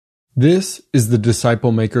This is the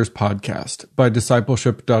Disciple Makers Podcast by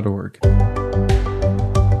discipleship.org.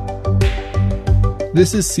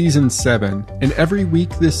 This is Season 7, and every week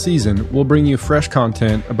this season we'll bring you fresh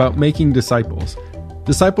content about making disciples.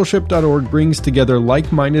 Discipleship.org brings together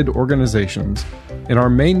like-minded organizations, and our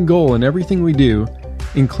main goal in everything we do,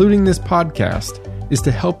 including this podcast, is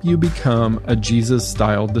to help you become a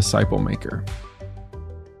Jesus-style disciple maker.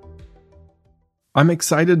 I'm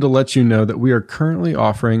excited to let you know that we are currently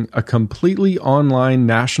offering a completely online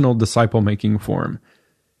national disciple-making forum.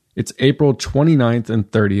 It's April 29th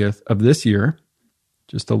and 30th of this year,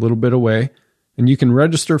 just a little bit away, and you can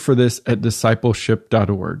register for this at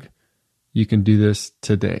discipleship.org. You can do this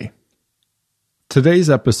today. Today's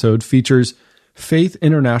episode features Faith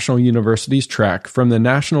International University's track from the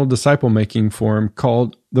National Disciple-Making Forum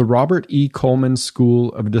called the Robert E. Coleman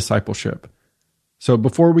School of Discipleship. So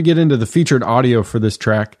before we get into the featured audio for this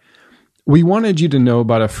track, we wanted you to know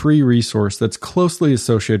about a free resource that's closely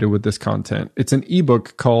associated with this content. It's an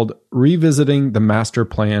ebook called Revisiting the Master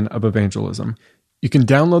Plan of Evangelism. You can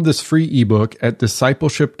download this free ebook at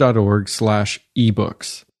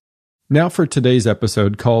discipleship.org/ebooks. Now for today's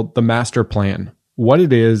episode called The Master Plan, What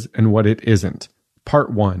It Is and What It Isn't,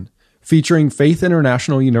 Part 1, featuring Faith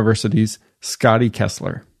International University's Scotty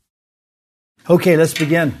Kessler. Okay, let's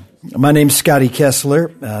begin. My name's Scotty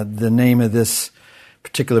Kessler. The name of this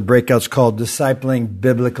particular breakout is called Discipling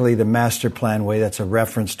Biblically the Master Plan Way. That's a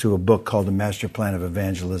reference to a book called The Master Plan of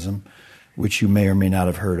Evangelism, which you may or may not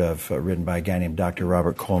have heard of, written by a guy named Dr.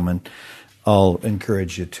 Robert Coleman. I'll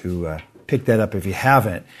encourage you to pick that up if you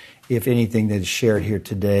haven't. If anything that is shared here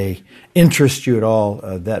today interests you at all,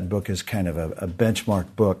 that book is kind of a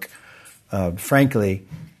benchmark book. Frankly,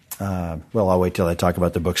 I'll wait till I talk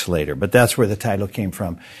about the books later, but that's where the title came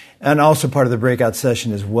from. And also part of the breakout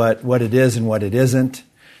session is what it is and what it isn't.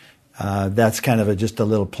 That's kind of just a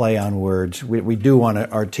little play on words. We do want to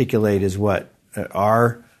articulate is what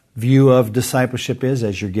our view of discipleship is,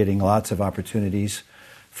 as you're getting lots of opportunities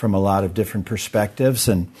from a lot of different perspectives.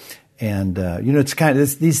 And it's kind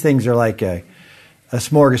of, these things are like a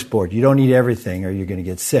smorgasbord. You don't eat everything or you're going to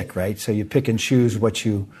get sick, right? So you pick and choose what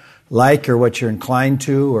you like or what you're inclined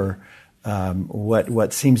to or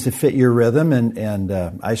what seems to fit your rhythm. And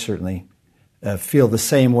I certainly feel the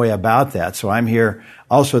same way about that. So I'm here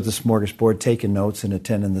also at the smorgasbord taking notes and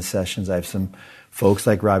attending the sessions. I have some folks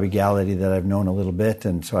like Robbie Gallaty that I've known a little bit,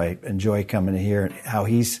 and so I enjoy coming to hear how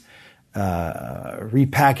he's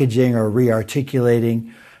repackaging or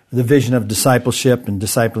re-articulating the vision of discipleship and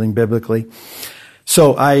discipling biblically.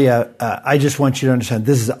 So I just want you to understand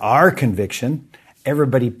this is our conviction.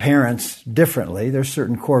 Everybody parents differently. There's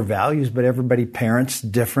certain core values, but everybody parents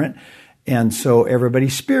different. And so everybody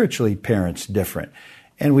spiritually parents different.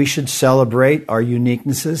 And we should celebrate our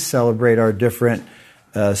uniquenesses, celebrate our different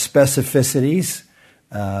specificities.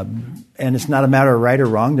 And it's not a matter of right or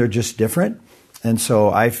wrong. They're just different. And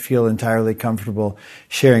so I feel entirely comfortable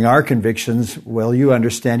sharing our convictions. Well, you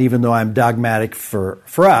understand, even though I'm dogmatic for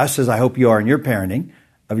us, as I hope you are in your parenting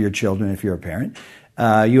of your children if you're a parent,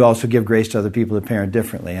 you also give grace to other people that parent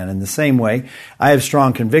differently. And in the same way, I have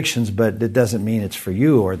strong convictions, but it doesn't mean it's for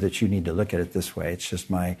you or that you need to look at it this way. It's just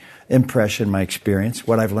my impression, my experience,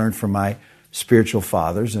 what I've learned from my spiritual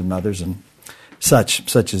fathers and mothers and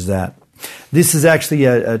such as that. This is actually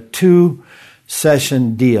a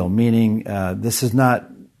two-session deal, meaning this is not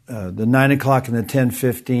the 9 o'clock and the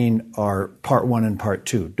 10:15 are part 1 and part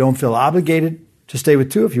 2. Don't feel obligated to stay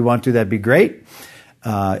with 2. If you want to, that'd be great.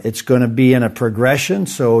 It's going to be in a progression,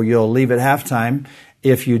 so you'll leave at halftime.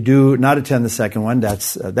 If you do not attend the second one,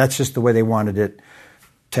 that's just the way they wanted it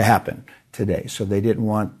to happen today. So they didn't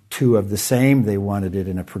want 2 of the same. They wanted it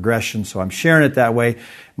in a progression, so I'm sharing it that way.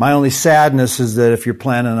 My only sadness is that if you're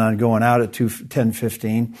planning on going out at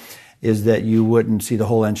 10:15, is that you wouldn't see the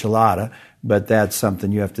whole enchilada, but that's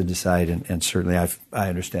something you have to decide, and certainly I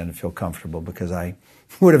understand and feel comfortable because I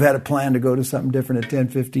would have had a plan to go to something different at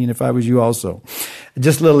 10:15 if I was you also.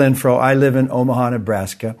 Just a little info. I live in Omaha,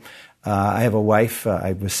 Nebraska. I have a wife.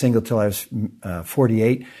 I was single till I was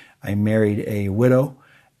 48. I married a widow,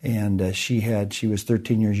 and she was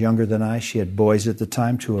 13 years younger than I. She had boys at the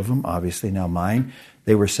time, 2 of them, obviously now mine.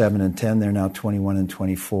 They were 7 and 10. They're now 21 and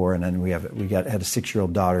 24, and then we had a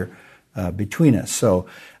 6-year-old daughter between us. So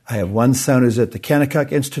I have one son who's at the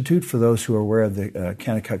Kennecott Institute, for those who are aware of the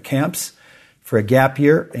Kennecott camps, for a gap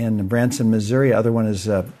year in Branson, Missouri. Other one is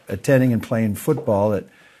attending and playing football at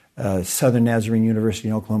Southern Nazarene University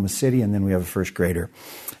in Oklahoma City, and then we have a first grader.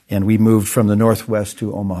 And we moved from the Northwest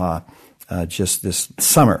to Omaha just this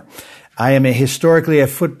summer. I am historically a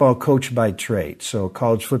football coach by trade, so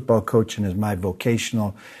college football coaching is my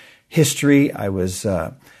vocational history. I was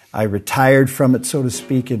I retired from it, so to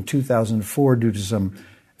speak, in 2004 due to some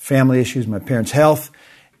family issues, my parents' health.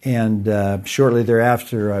 And shortly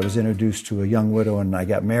thereafter, I was introduced to a young widow, and I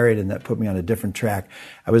got married, and that put me on a different track.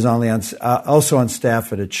 I was also on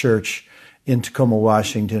staff at a church in Tacoma,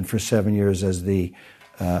 Washington for 7 years as the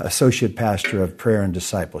associate pastor of prayer and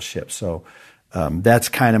discipleship. So that's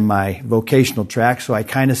kind of my vocational track. So I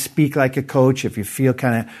kind of speak like a coach. If you feel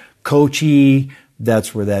kind of coachy,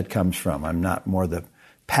 that's where that comes from. I'm not more the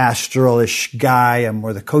pastoralish guy. I'm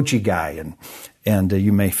more the coachy guy, and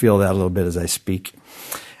you may feel that a little bit as I speak.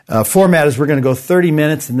 Format is we're going to go 30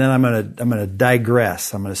 minutes, and then I'm going to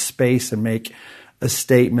digress. I'm going to space and make a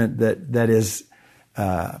statement that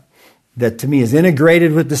to me is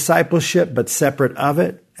integrated with discipleship, but separate of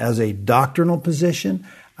it as a doctrinal position.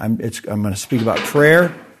 I'm going to speak about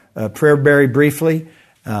prayer very briefly,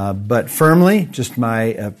 but firmly, just my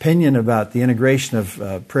opinion about the integration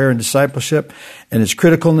of prayer and discipleship and its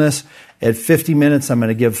criticalness. At 50 minutes, I'm going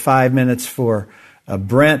to give 5 minutes for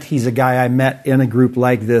Brent. He's a guy I met in a group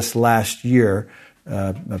like this last year,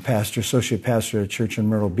 a associate pastor at a church in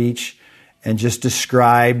Myrtle Beach, and just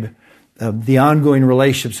describe the ongoing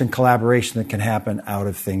relationships and collaboration that can happen out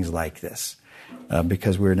of things like this.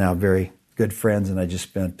 Because we're now very good friends, and I just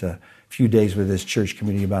spent a few days with this church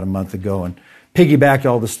community about a month ago and piggyback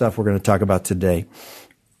all the stuff we're going to talk about today.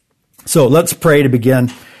 So let's pray to begin.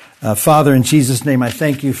 Father, in Jesus' name, I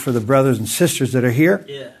thank you for the brothers and sisters that are here.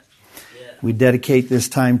 Yeah. We dedicate this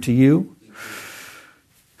time to you.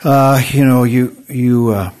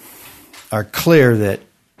 You are clear that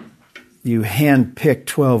you handpicked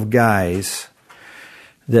 12 guys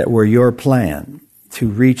that were your plan to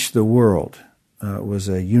reach the world. It was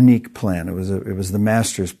a unique plan. It was the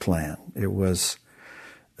Master's plan. It was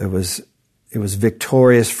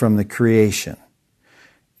victorious from the creation.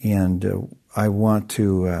 And I want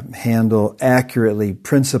to handle accurately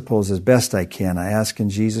principles as best I can. I ask in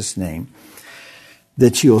Jesus' name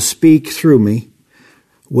that you'll speak through me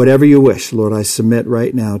whatever you wish. Lord, I submit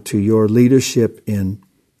right now to your leadership in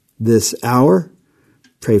this hour.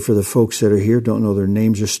 Pray for the folks that are here, don't know their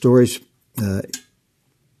names or stories,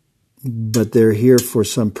 but they're here for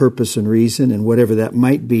some purpose and reason, and whatever that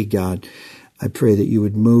might be, God, I pray that you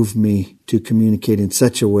would move me to communicate in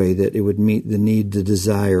such a way that it would meet the need, the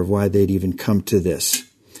desire of why they'd even come to this,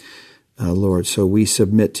 Lord. So we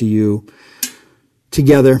submit to you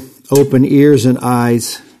together, open ears and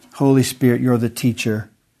eyes. Holy Spirit, you're the teacher.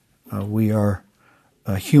 We are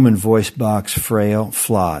a human voice box, frail,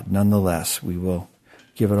 flawed. Nonetheless, we will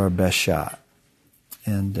give it our best shot.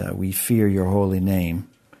 And we fear your holy name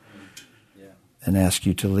and ask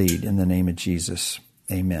you to lead in the name of Jesus.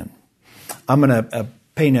 Amen. I'm going to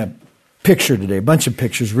paint a picture today, a bunch of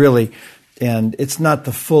pictures really, and it's not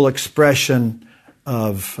the full expression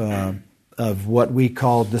of what we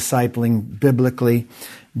call discipling biblically,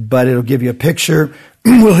 but it'll give you a picture.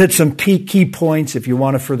 We'll hit some key points. If you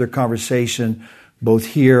want a further conversation, both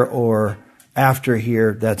here or after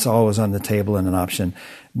here, that's always on the table and an option.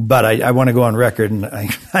 But I want to go on record, and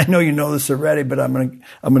I know you know this already, but I'm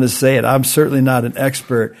going to say it. I'm certainly not an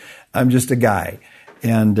expert. I'm just a guy,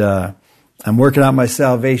 and I'm working out my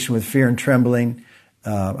salvation with fear and trembling.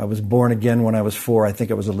 I was born again when I was 4. I think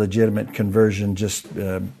it was a legitimate conversion.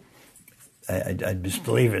 I just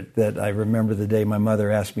believe it, that I remember the day my mother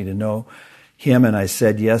asked me to know him, and I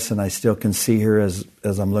said yes, and I still can see her as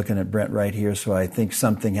I'm looking at Brent right here. So I think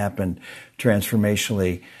something happened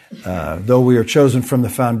transformationally. Though we were chosen from the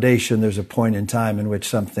foundation, there's a point in time in which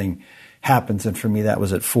something happens, and for me that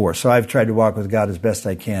was at 4. So I've tried to walk with God as best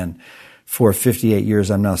I can for 58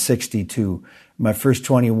 years. I'm now 62. My first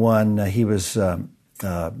 21, he was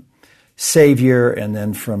Savior, and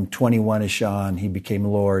then from 21-ish on, he became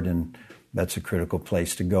Lord, and that's a critical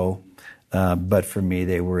place to go. But for me,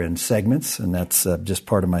 they were in segments, and that's just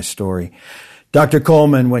part of my story. Dr.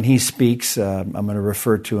 Coleman, when he speaks, I'm going to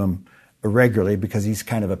refer to him regularly because he's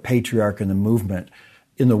kind of a patriarch in the movement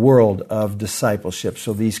in the world of discipleship.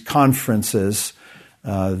 So these conferences,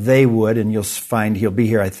 they would, and you'll find he'll be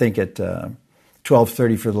here, I think, at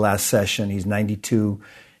 12:30 for the last session. He's 92.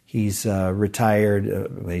 He's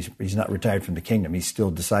retired. He's not retired from the kingdom. He's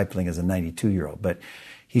still discipling as a 92-year-old, but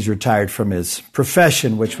he's retired from his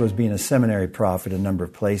profession, which was being a seminary prof at a number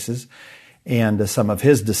of places. And some of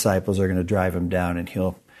his disciples are going to drive him down, and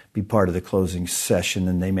he'll be part of the closing session,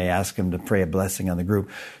 and they may ask him to pray a blessing on the group.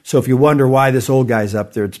 So if you wonder why this old guy's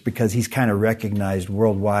up there, it's because he's kind of recognized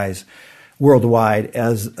worldwide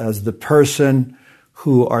as the person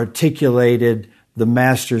who articulated the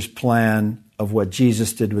Master's plan of what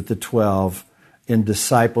Jesus did with the 12 in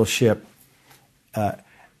discipleship.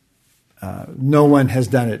 No one has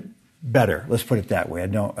done it better. Let's put it that way.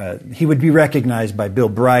 He would be recognized by Bill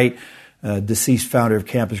Bright, deceased founder of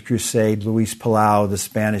Campus Crusade, Luis Palau, the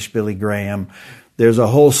Spanish Billy Graham. There's a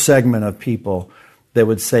whole segment of people that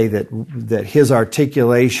would say that his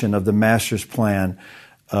articulation of the Master's plan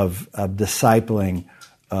of discipling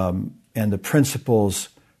and the principles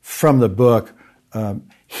from the book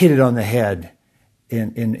hit it on the head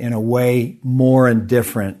in a way more and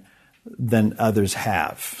different than others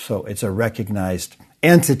have. So it's a recognized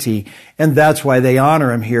entity, and that's why they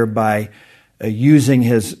honor him here by using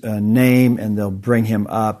his name, and they'll bring him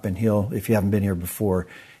up, and if you haven't been here before,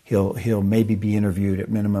 he'll maybe be interviewed. At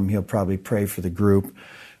minimum, he'll probably pray for the group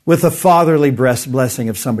with a fatherly blessing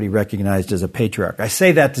of somebody recognized as a patriarch. I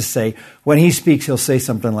say that to say, when he speaks, he'll say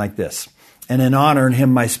something like this. And in honoring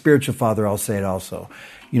him, my spiritual father, I'll say it also.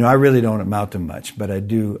 I really don't amount to much, but I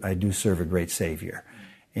do serve a great Savior.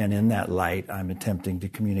 And in that light, I'm attempting to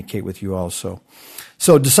communicate with you also.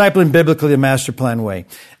 So, discipling biblically the master plan way.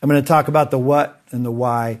 I'm going to talk about the what and the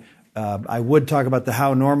why. I would talk about the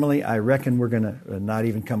how normally. I reckon we're going to not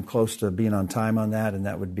even come close to being on time on that, and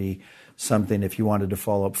that would be something, if you wanted to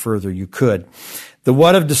follow up further, you could. The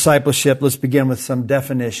what of discipleship, let's begin with some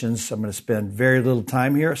definitions. I'm going to spend very little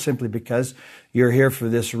time here simply because you're here for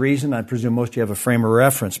this reason. I presume most of you have a frame of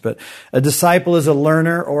reference, but a disciple is a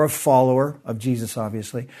learner or a follower of Jesus,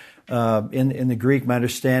 obviously. In the Greek, my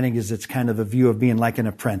understanding is it's kind of a view of being like an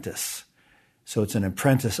apprentice. So it's an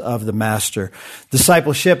apprentice of the master.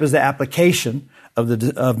 Discipleship is the application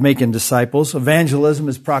of making disciples. Evangelism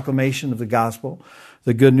is proclamation of the gospel,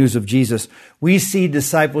 the good news of Jesus. We see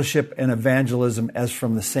discipleship and evangelism as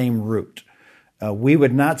from the same root. We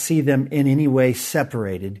would not see them in any way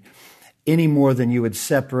separated, any more than you would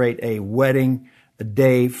separate a wedding, a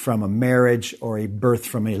day from a marriage, or a birth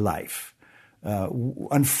from a life.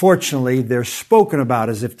 Unfortunately, they're spoken about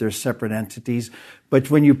as if they're separate entities, but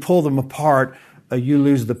when you pull them apart, you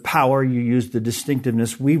lose the power, you use the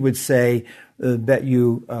distinctiveness. We would say that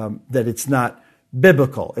it's not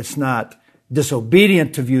biblical. It's not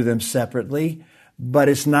disobedient to view them separately, but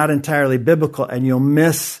it's not entirely biblical, and you'll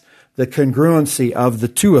miss the congruency of the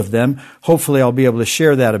two of them. Hopefully, I'll be able to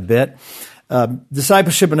share that a bit.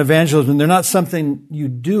 Discipleship and evangelism, they're not something you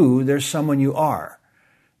do, they're someone you are.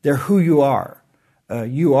 They're who you are.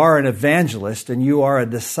 You are an evangelist, and you are a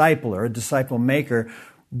discipler, a disciple maker.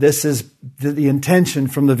 This is the intention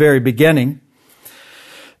from the very beginning.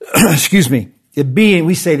 Excuse me.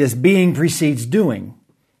 We say this, being precedes doing.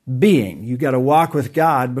 Being. You got to walk with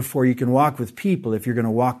God before you can walk with people if you're going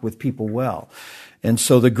to walk with people well. And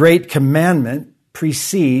so the Great Commandment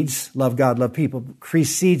precedes, love God, love people,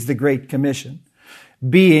 precedes the Great Commission.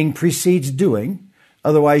 Being precedes doing.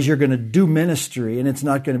 Otherwise, you're going to do ministry, and it's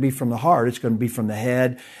not going to be from the heart. It's going to be from the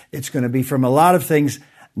head. It's going to be from a lot of things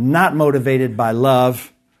not motivated by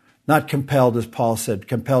love, not compelled, as Paul said,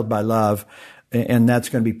 compelled by love, and that's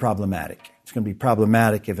going to be problematic. It's going to be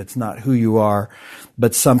problematic if it's not who you are,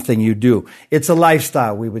 but something you do. It's a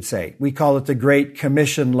lifestyle, we would say. We call it the Great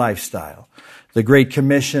Commission lifestyle. The Great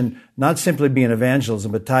Commission, not simply being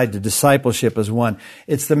evangelism, but tied to discipleship as one.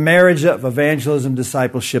 It's the marriage of evangelism,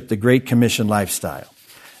 discipleship, the Great Commission lifestyle.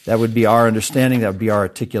 That would be our understanding. That would be our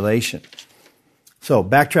articulation. So,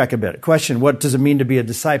 backtrack a bit. Question, what does it mean to be a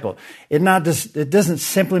disciple? It doesn't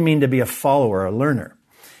simply mean to be a follower, a learner.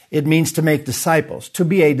 It means to make disciples. To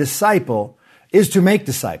be a disciple is to make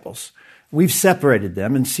disciples. We've separated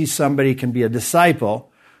them, and see somebody can be a disciple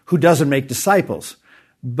who doesn't make disciples.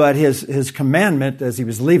 But his commandment as he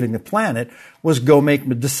was leaving the planet was go make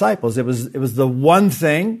disciples. It was the one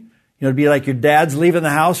thing, it'd be like your dad's leaving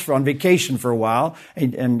the house on vacation for a while,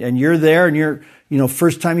 and you're there, and you're,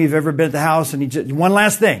 first time you've ever been at the house, and he just, one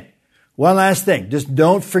last thing. Just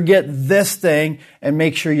don't forget this thing and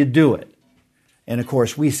make sure you do it. And of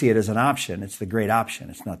course, we see it as an option. It's the great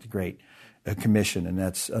option. It's not the great commission, and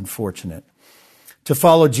that's unfortunate. To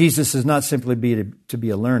follow Jesus is not simply to be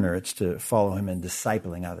a learner. It's to follow him in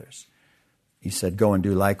discipling others. He said, go and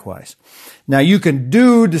do likewise. Now, you can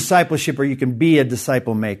do discipleship or you can be a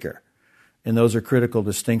disciple maker. And those are critical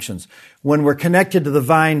distinctions. When we're connected to the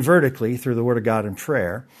vine vertically through the Word of God and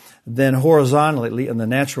prayer, then horizontally in the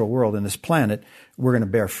natural world, in this planet, we're going to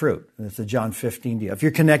bear fruit. And it's the John 15 deal. If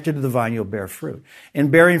you're connected to the vine, you'll bear fruit.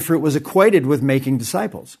 And bearing fruit was equated with making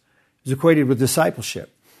disciples. It was equated with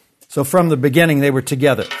discipleship. So from the beginning, they were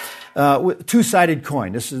together. Two-sided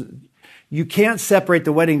coin. You can't separate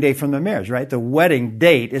the wedding day from the marriage, right? The wedding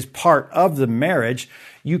date is part of the marriage.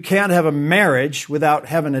 You can't have a marriage without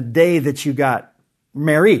having a day that you got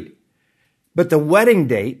married. But the wedding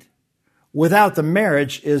date without the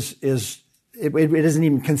marriage it isn't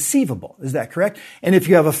even conceivable. Is that correct? And if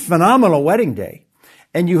you have a phenomenal wedding day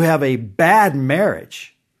and you have a bad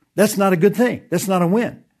marriage, that's not a good thing. That's not a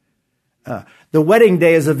win. The wedding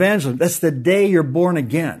day is evangelism. That's the day you're born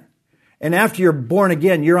again. And after you're born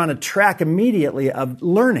again, you're on a track immediately of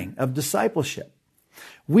learning, of discipleship.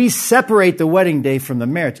 We separate the wedding day from the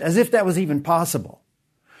marriage as if that was even possible.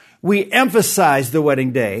 We emphasize the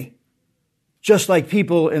wedding day just like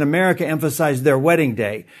people in America emphasize their wedding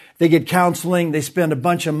day. They get counseling. They spend a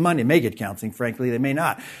bunch of money. They may get counseling, frankly. They may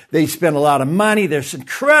not. They spend a lot of money. There's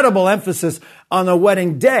incredible emphasis on the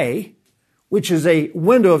wedding day, which is a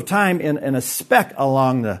window of time and a speck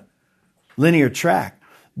along the linear track.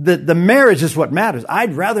 The marriage is what matters.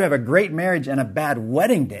 I'd rather have a great marriage and a bad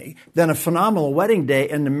wedding day than a phenomenal wedding day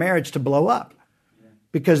and the marriage to blow up.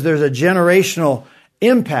 Because there's a generational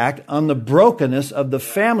impact on the brokenness of the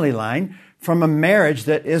family line from a marriage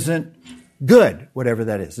that isn't good, whatever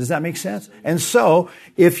that is. Does that make sense? And so,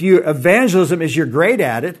 if evangelism is you're great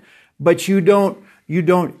at it, but you don't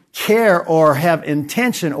care or have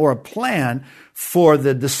intention or a plan for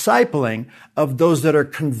the discipling of those that are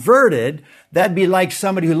converted, that'd be like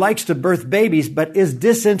somebody who likes to birth babies but is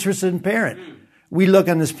disinterested in parent. We look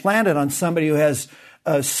on this planet on somebody who has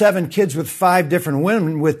 7 kids with 5 different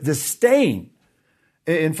women with disdain.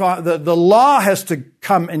 In fact, the law has to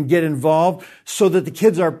come and get involved so that the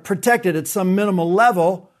kids are protected at some minimal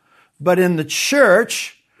level. But in the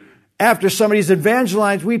church, after somebody's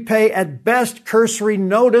evangelized, we pay at best cursory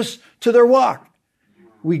notice to their walk.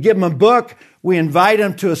 We give them a book. We invite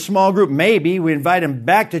them to a small group. Maybe we invite them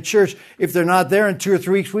back to church. If they're not there in 2 or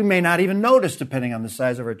 3 weeks, we may not even notice, depending on the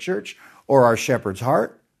size of our church or our shepherd's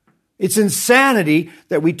heart. It's insanity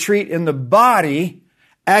that we treat in the body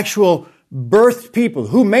actual birthed people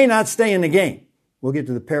who may not stay in the game. We'll get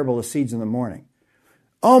to the parable of seeds in the morning.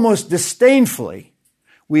 Almost disdainfully,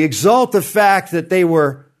 we exalt the fact that they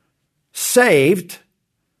were saved,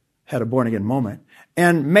 had a born-again moment,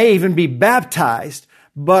 and may even be baptized,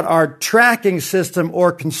 but our tracking system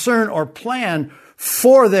or concern or plan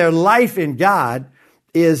for their life in God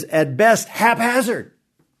is at best haphazard,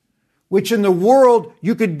 which in the world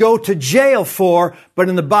you could go to jail for, but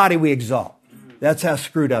in the body we exalt. That's how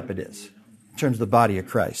screwed up it is in terms of the body of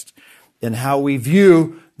Christ and how we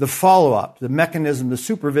view the follow-up, the mechanism, the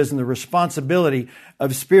supervision, the responsibility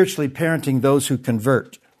of spiritually parenting those who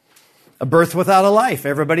convert. A birth without a life.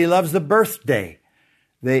 Everybody loves the birthday.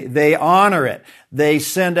 They honor it. They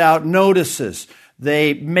send out notices.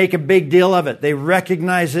 They make a big deal of it. They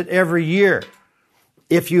recognize it every year.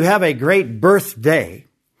 If you have a great birthday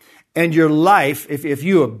and your life, if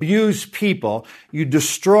you abuse people, you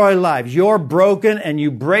destroy lives, you're broken and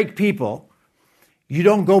you break people, you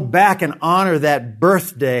don't go back and honor that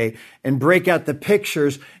birthday and break out the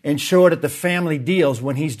pictures and show it at the family deals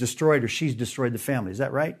when he's destroyed or she's destroyed the family. Is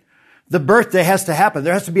that right? The birthday has to happen.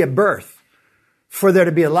 There has to be a birth for there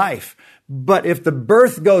to be a life. But if the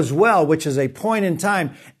birth goes well, which is a point in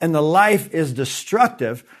time, and the life is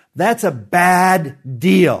destructive, that's a bad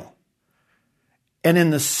deal. And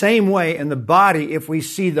in the same way, in the body, if we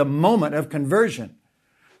see the moment of conversion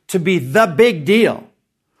to be the big deal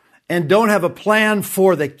and don't have a plan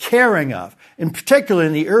for the caring of, in particular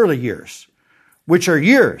in the early years, which are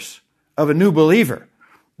years of a new believer,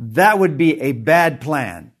 that would be a bad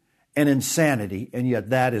plan and insanity. And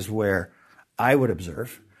yet that is where I would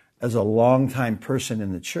observe, as a longtime person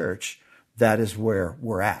in the church, that is where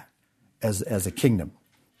we're at as a kingdom,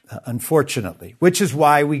 unfortunately, which is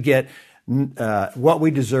why we get what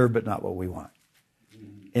we deserve but not what we want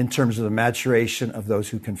in terms of the maturation of those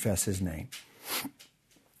who confess his name.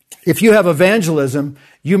 If you have evangelism,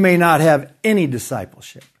 you may not have any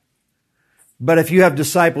discipleship. But if you have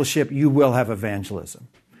discipleship, you will have evangelism.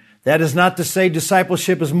 That is not to say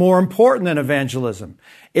discipleship is more important than evangelism.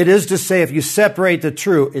 It is to say if you separate the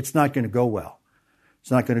two, it's not going to go well.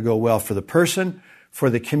 It's not going to go well for the person,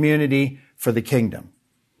 for the community, for the kingdom.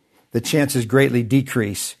 The chances greatly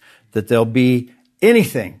decrease that there'll be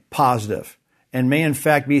anything positive and may in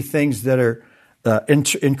fact be things that are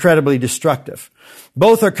incredibly destructive.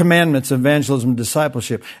 Both are commandments, evangelism and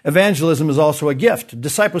discipleship. Evangelism is also a gift.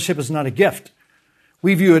 Discipleship is not a gift.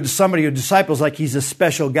 We view it as somebody who disciples like he's a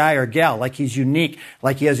special guy or gal, like he's unique,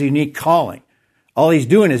 like he has a unique calling. All he's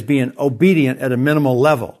doing is being obedient at a minimal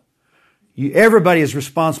level. Everybody is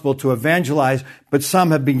responsible to evangelize, but some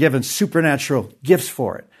have been given supernatural gifts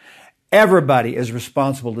for it. Everybody is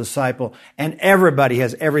responsible to disciple, and everybody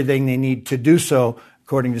has everything they need to do so,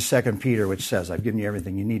 according to 2 Peter, which says, I've given you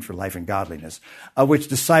everything you need for life and godliness, of which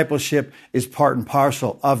discipleship is part and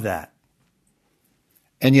parcel of that.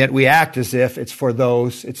 And yet we act as if it's for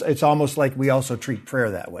those, it's almost like we also treat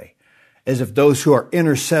prayer that way, as if those who are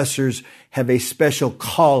intercessors have a special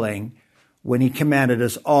calling when he commanded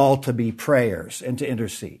us all to be prayers and to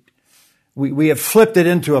intercede. We have flipped it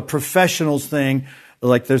into a professionals thing,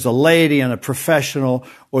 like there's a laity and a professional,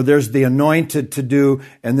 or there's the anointed to do,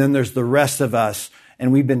 and then there's the rest of us,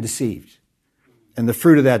 and we've been deceived. And the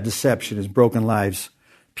fruit of that deception is broken lives,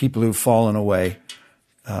 people who've fallen away.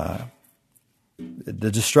 The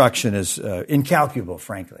destruction is incalculable,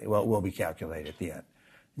 frankly. Well, it will be calculated at the end.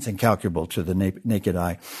 It's incalculable to the naked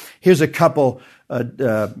eye. Here's a couple. I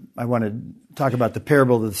want to talk about the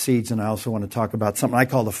parable of the seeds, and I also want to talk about something I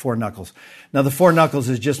call the four knuckles. Now, the four knuckles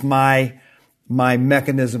is just my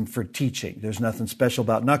mechanism for teaching. There's nothing special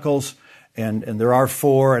about knuckles, and there are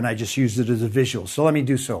four, and I just used it as a visual. So let me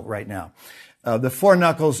do so right now. The four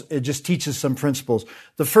knuckles, it just teaches some principles.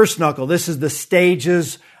 The first knuckle, this is the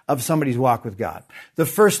stages of somebody's walk with God. The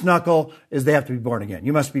first knuckle is they have to be born again.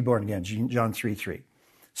 You must be born again, John 3:3.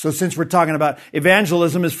 So since we're talking about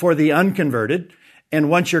evangelism is for the unconverted, and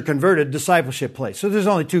once you're converted, discipleship plays. So there's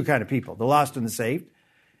only two kind of people, the lost and the saved.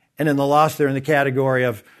 And in the lost, they're in the category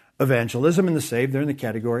of evangelism, and the saved, they're in the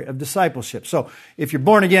category of discipleship. So if you're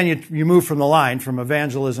born again, you move from the line, from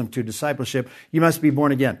evangelism to discipleship, you must be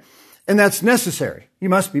born again. And that's necessary. You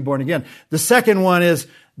must be born again. The second one is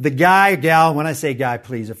the guy, gal. When I say guy,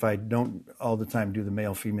 please, if I don't all the time do the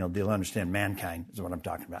male-female deal, understand mankind is what I'm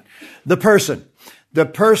talking about. The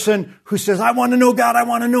person who says, I want to know God, I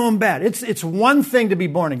want to know Him bad. It's one thing to be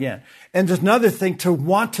born again. And there's another thing to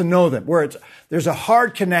want to know them, where there's a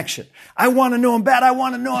hard connection. I want to know Him bad. I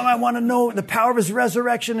want to know Him. I want to know the power of His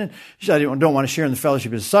resurrection. And I don't want to share in the fellowship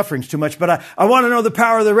of His sufferings too much, but I want to know the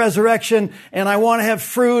power of the resurrection, and I want to have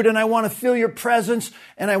fruit, and I want to feel your presence,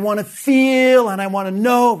 and I want to feel, and I want to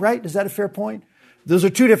know, right? Is that a fair point? Those are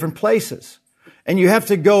two different places. And you have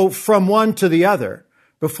to go from one to the other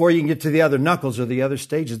before you can get to the other knuckles or the other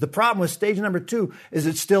stages. The problem with stage number 2 is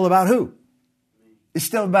it's still about who? It's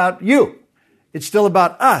still about you. It's still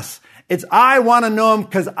about us. It's I want to know Him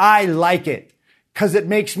because I like it, because it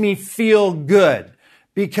makes me feel good.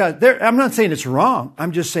 Because I'm not saying it's wrong.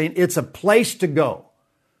 I'm just saying it's a place to go.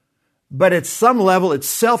 But at some level, it's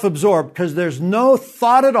self-absorbed because there's no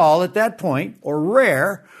thought at all at that point, or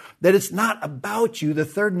rare, that it's not about you. The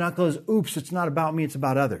third knuckle is, oops, it's not about me, it's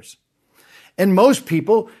about others. And most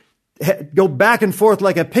people go back and forth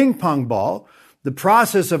like a ping pong ball. The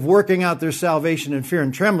process of working out their salvation in fear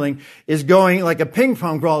and trembling is going like a ping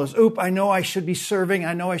pong ball. Is, I know I should be serving.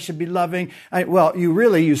 I know I should be loving.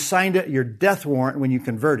 You signed your death warrant when you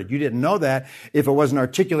converted. You didn't know that if it wasn't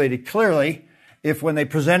articulated clearly. If when they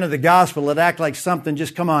presented the gospel, it acted like something,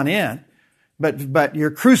 just come on in. But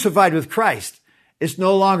you're crucified with Christ. It's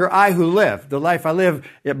no longer I who live. The life I live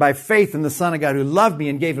by faith in the Son of God who loved me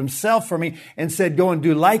and gave Himself for me and said, go and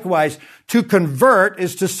do likewise. To convert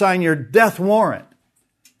is to sign your death warrant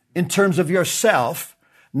in terms of yourself.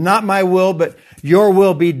 Not my will, but your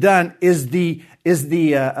will be done I'm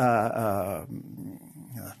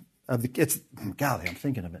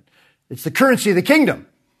thinking of it. It's the currency of the kingdom.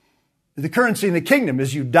 The currency in the kingdom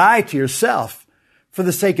is you die to yourself for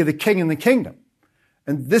the sake of the king and the kingdom.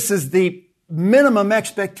 And this is the minimum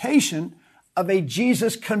expectation of a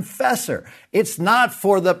Jesus confessor. It's not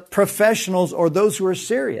for the professionals or those who are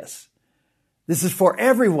serious. This is for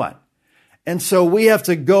everyone. And so we have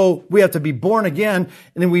to be born again,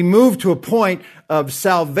 and then we move to a point of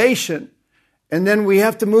salvation, and then we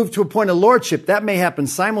have to move to a point of lordship. That may happen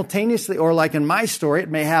simultaneously, or like in my story, it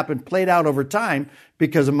may happen played out over time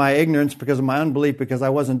because of my ignorance, because of my unbelief, because I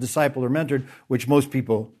wasn't discipled or mentored, which most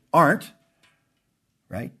people aren't,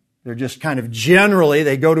 right? They're just kind of generally,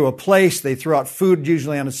 they go to a place, they throw out food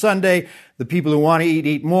usually on a Sunday. The people who want to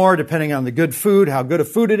eat more, depending on the good food, how good a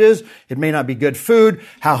food it is. It may not be good food,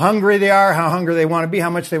 how hungry they are, how hungry they want to be,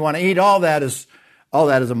 how much they want to eat. All that is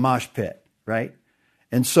a mosh pit, right?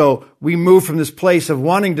 And so we move from this place of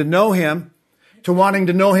wanting to know Him to wanting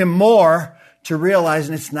to know Him more, to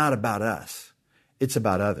realizing it's not about us. It's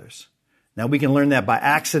about others. Now we can learn that by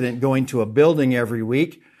accident going to a building every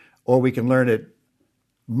week, or we can learn it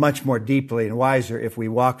much more deeply and wiser if we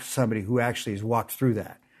walk with somebody who actually has walked through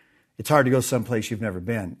that. It's hard to go someplace you've never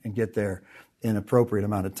been and get there in an appropriate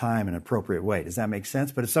amount of time and an appropriate way. Does that make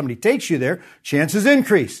sense? But if somebody takes you there, chances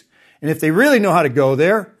increase. And if they really know how to go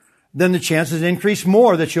there, then the chances increase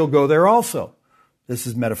more that you'll go there also. This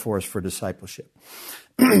is metaphors for discipleship.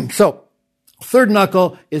 So, third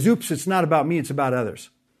knuckle is, it's not about me, it's about others.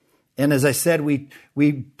 And as I said, we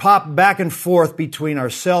pop back and forth between our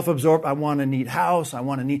self-absorbed, I want a neat house,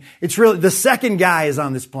 it's really, the second guy is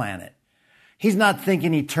on this planet. He's not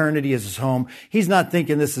thinking eternity is his home. He's not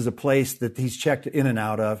thinking this is a place that he's checked in and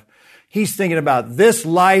out of. He's thinking about this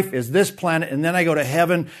life is this planet, and then I go to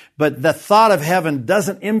heaven. But the thought of heaven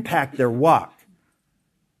doesn't impact their walk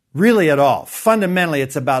really at all. Fundamentally,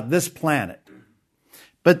 it's about this planet.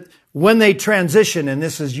 But when they transition, and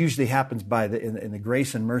this is usually happens in the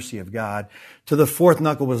grace and mercy of God, to the fourth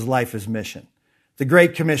knuckle was life as mission. The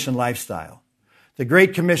Great Commission lifestyle. The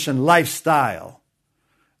Great Commission lifestyle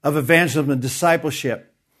of evangelism and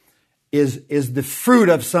discipleship is the fruit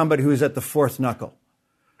of somebody who is at the fourth knuckle.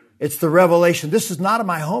 It's the revelation. This is not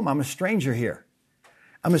my home. I'm a stranger here.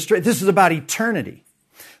 This is about eternity.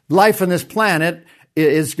 Life on this planet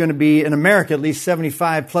is going to be, in America, at least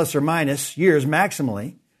 75 plus or minus years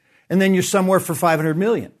maximally. And then you're somewhere for 500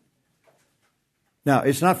 million. Now,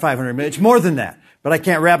 it's not 500 million. It's more than that. But I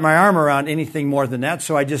can't wrap my arm around anything more than that.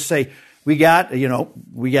 So I just say, we got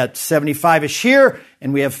 75-ish here,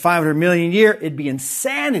 and we have 500 million a year. It'd be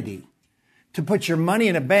insanity to put your money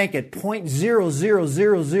in a bank at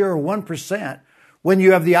 0.00001% when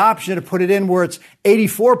you have the option to put it in where it's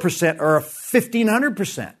 84% or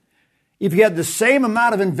 1,500%. If you had the same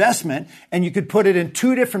amount of investment and you could put it in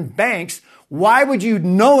two different banks, why would you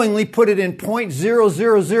knowingly put it in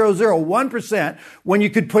 0.00001% when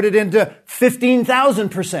you could put it into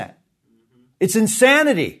 15,000%? It's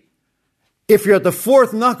insanity. If you're at the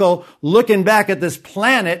fourth knuckle, looking back at this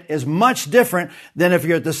planet is much different than if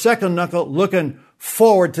you're at the second knuckle looking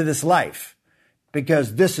forward to this life,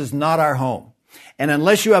 because this is not our home. And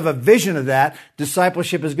unless you have a vision of that,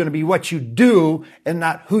 discipleship is going to be what you do and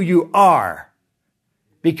not who you are,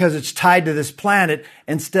 because it's tied to this planet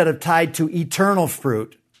instead of tied to eternal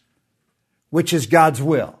fruit, which is God's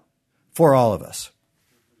will for all of us.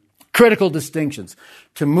 Critical distinctions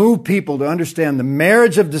to move people to understand the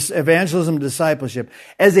marriage of evangelism and discipleship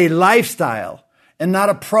as a lifestyle and not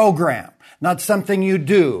a program, not something you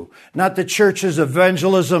do, not the church's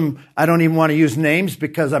evangelism. I don't even want to use names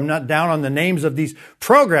because I'm not down on the names of these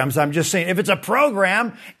programs. I'm just saying if it's a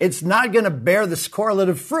program, it's not going to bear this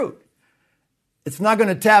correlative fruit. It's not going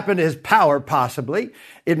to tap into his power, possibly.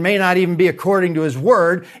 It may not even be according to his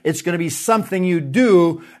word. It's going to be something you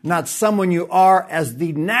do, not someone you are, as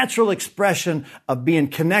the natural expression of being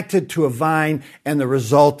connected to a vine, and the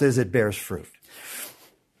result is it bears fruit.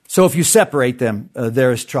 So if you separate them,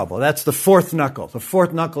 there is trouble. That's the fourth knuckle. The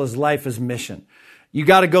fourth knuckle is life as mission. You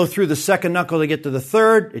got to go through the second knuckle to get to the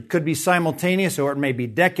third. It could be simultaneous, or it may be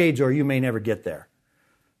decades, or you may never get there.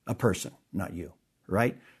 A person, not you,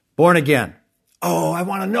 right? Born again. Oh, I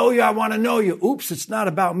want to know you. I want to know you. Oops, it's not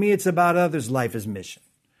about me. It's about others. Life is mission.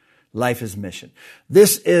 Life is mission.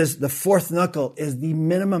 This is the fourth knuckle is the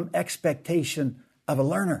minimum expectation of a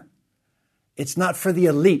learner. It's not for the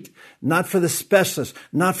elite, not for the specialists,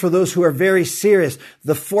 not for those who are very serious.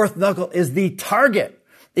 The fourth knuckle is the target.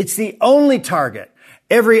 It's the only target.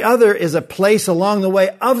 Every other is a place along the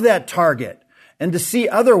way of that target. And to see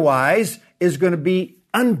otherwise is going to be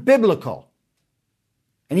unbiblical.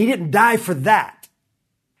 And he didn't die for that.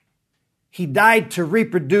 He died to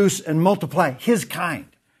reproduce and multiply his kind.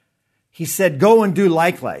 He said, go and do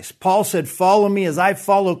likewise. Paul said, follow me as I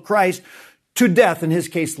follow Christ to death, in his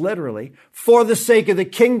case literally, for the sake of the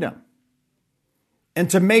kingdom. And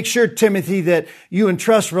to make sure, Timothy, that you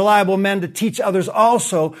entrust reliable men to teach others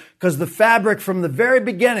also, because the fabric from the very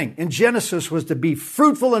beginning in Genesis was to be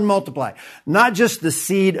fruitful and multiply. Not just the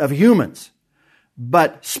seed of humans,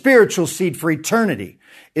 but spiritual seed for eternity.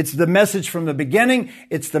 It's the message from the beginning.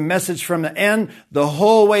 It's the message from the end. The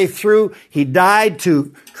whole way through, he died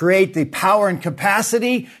to create the power and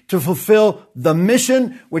capacity to fulfill the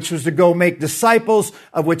mission, which was to go make disciples,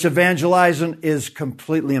 of which evangelizing is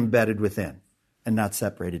completely embedded within and not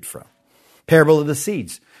separated from. Parable of the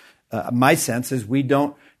seeds. My sense is we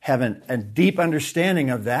don't have a deep understanding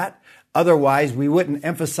of that. Otherwise, we wouldn't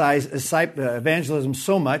emphasize evangelism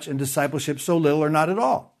so much and discipleship so little or not at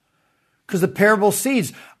all. Because the parable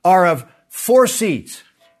seeds are of 4 seeds.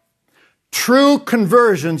 True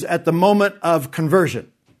conversions at the moment of conversion.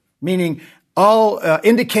 Meaning all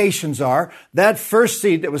indications are that first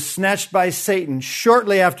seed that was snatched by Satan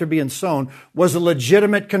shortly after being sown was a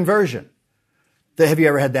legitimate conversion. Have you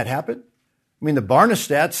ever had that happen? I mean, the Barna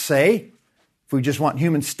stats say, if we just want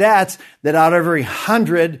human stats, that out of every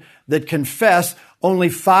 100 that confess, only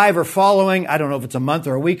 5 are following. I don't know if it's a month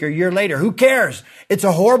or a week or a year later. Who cares? It's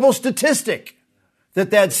a horrible statistic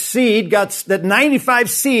that seed that 95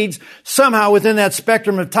 seeds somehow within that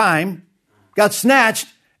spectrum of time got snatched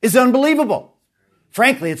is unbelievable.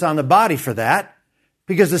 Frankly, it's on the body for that,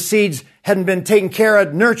 because the seeds hadn't been taken care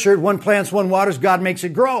of, nurtured. One plants, one waters, God makes it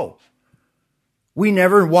grow. We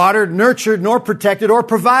never watered, nurtured, nor protected or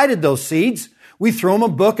provided those seeds. We threw them a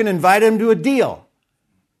book and invited them to a deal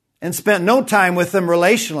and spent no time with them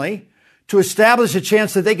relationally to establish a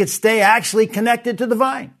chance that they could stay actually connected to the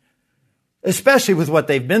vine, especially with what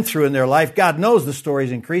they've been through in their life. God knows the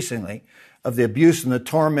stories increasingly of the abuse and the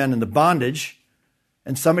torment and the bondage.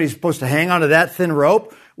 And somebody's supposed to hang onto that thin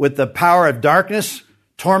rope with the power of darkness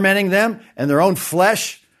tormenting them and their own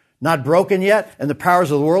flesh not broken yet and the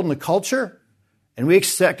powers of the world and the culture. And we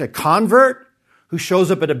expect a convert who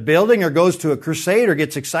shows up at a building or goes to a crusade or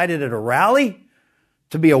gets excited at a rally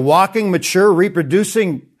to be a walking, mature,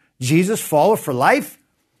 reproducing Jesus follower for life?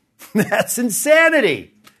 That's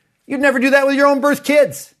insanity. You'd never do that with your own birth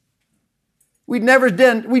kids. We'd never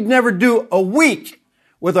do a week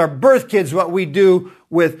with our birth kids what we do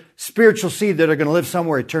with spiritual seed that are going to live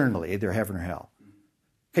somewhere eternally, either heaven or hell.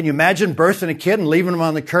 Can you imagine birthing a kid and leaving them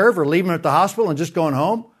on the curve or leaving them at the hospital and just going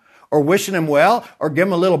home? Or wishing him well, or give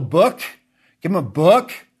him a little book. Give him a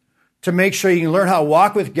book to make sure you can learn how to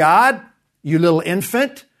walk with God, you little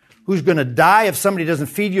infant who's going to die if somebody doesn't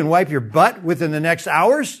feed you and wipe your butt within the next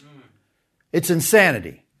hours. It's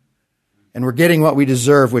insanity. And we're getting what we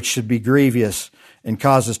deserve, which should be grievous and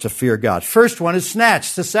cause us to fear God. First one is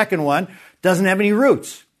snatched. The second one doesn't have any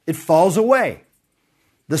roots. It falls away.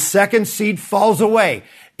 The second seed falls away.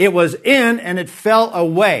 It was in and it fell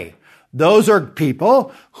away. Those are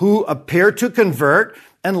people who appear to convert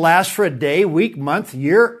and last for a day, week, month,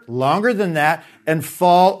 year, longer than that, and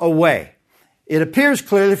fall away. It appears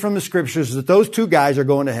clearly from the scriptures that those two guys are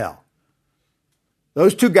going to hell.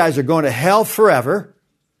 Those two guys are going to hell forever.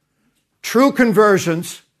 True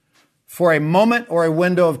conversions for a moment or a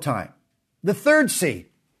window of time. The third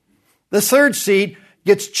seed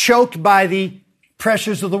gets choked by the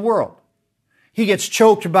pressures of the world. He gets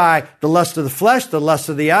choked by the lust of the flesh, the lust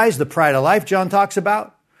of the eyes, the pride of life John talks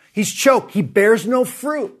about. He's choked. He bears no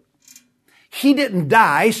fruit. He didn't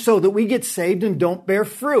die so that we get saved and don't bear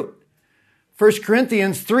fruit. 1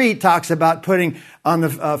 Corinthians 3 talks about putting on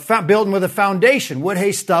the building with a foundation, wood,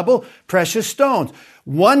 hay, stubble, precious stones.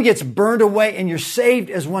 One gets burned away and you're saved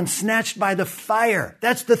as one snatched by the fire.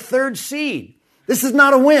 That's the third seed. This is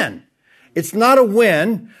not a win. It's not a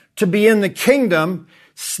win to be in the kingdom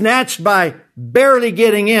snatched by barely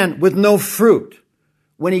getting in with no fruit,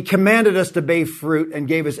 when he commanded us to bear fruit and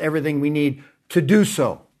gave us everything we need to do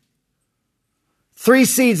so. 3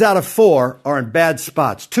 seeds out of 4 are in bad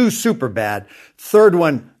spots. 2 super bad. Third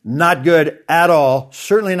one, not good at all.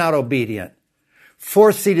 Certainly not obedient.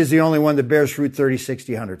 4th seed is the only one that bears fruit 30,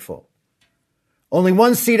 60, 100-fold. Only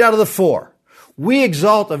 1 seed out of the 4. We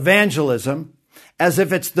exalt evangelism as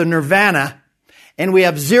if it's the nirvana, and we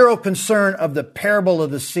have zero concern of the parable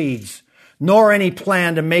of the seeds, nor any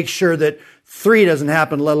plan to make sure that 3 doesn't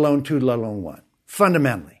happen, let alone 2, let alone 1.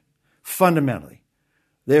 Fundamentally.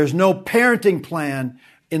 There's no parenting plan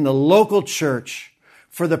in the local church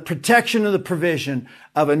for the protection of the provision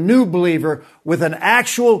of a new believer with an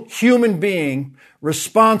actual human being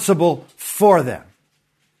responsible for them.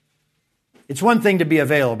 It's one thing to be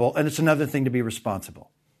available, and it's another thing to be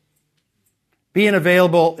responsible. Being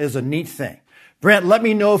available is a neat thing. Brent, let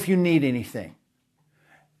me know if you need anything.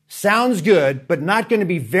 Sounds good, but not going to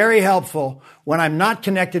be very helpful when I'm not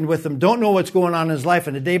connected with him, don't know what's going on in his life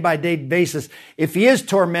on a day-by-day basis. If he is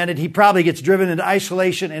tormented, he probably gets driven into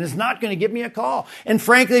isolation and is not going to give me a call. And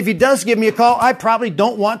frankly, if he does give me a call, I probably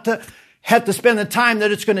don't want to have to spend the time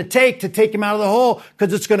that it's going to take him out of the hole,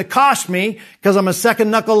 because it's going to cost me, because I'm a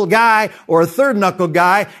second knuckle guy or a third knuckle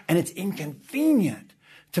guy, and it's inconvenient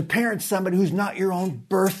to parent somebody who's not your own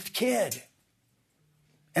birthed kid.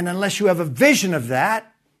 And unless you have a vision of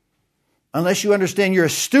that, unless you understand you're a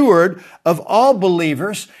steward of all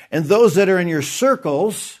believers and those that are in your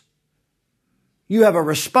circles, you have a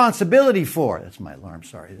responsibility for. That's my alarm,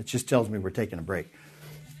 sorry. That just tells me we're taking a break.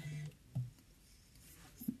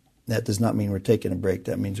 That does not mean we're taking a break.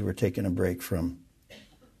 That means we're taking a break from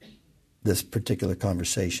this particular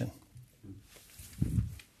conversation.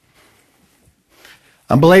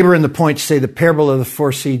 I'm belaboring the point to say the parable of the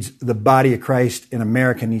 4 seeds, the body of Christ in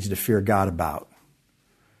America needs to fear God about,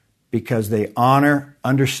 because they honor,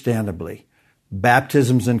 understandably,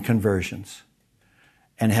 baptisms and conversions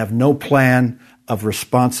and have no plan of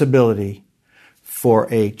responsibility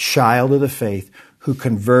for a child of the faith who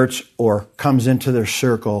converts or comes into their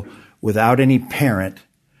circle without any parent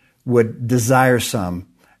would desire some,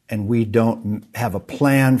 and we don't have a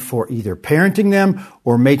plan for either parenting them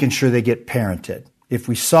or making sure they get parented. If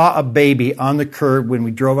we saw a baby on the curb when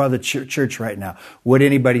we drove out of the church right now, would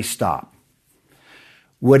anybody stop?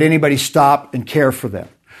 Would anybody stop and care for them?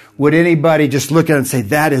 Would anybody just look at it and say,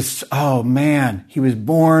 that is, oh man, he was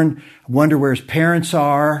born, I wonder where his parents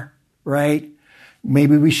are, right?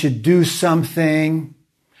 Maybe we should do something.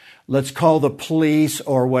 Let's call the police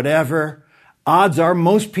or whatever. Odds are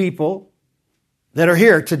most people that are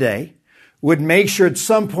here today would make sure at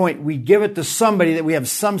some point we give it to somebody that we have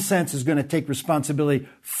some sense is going to take responsibility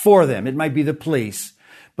for them. It might be the police,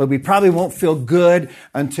 but we probably won't feel good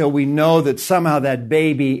until we know that somehow that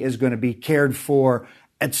baby is going to be cared for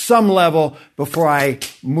at some level before I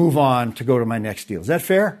move on to go to my next deal. Is that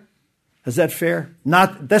fair? Is that fair?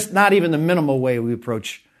 That's not even the minimal way we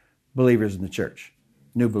approach believers in the church,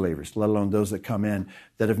 new believers, let alone those that come in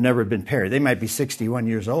that have never been parented. They might be 61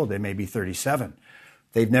 years old. They may be 37.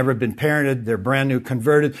 They've never been parented. They're brand new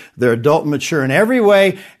converted. They're adult and mature in every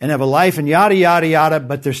way and have a life and yada, yada, yada,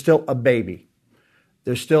 but they're still a baby.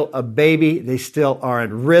 They're still a baby. They still are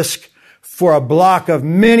at risk for a block of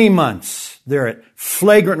many months. They're at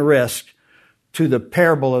flagrant risk to the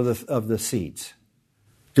parable of the seeds.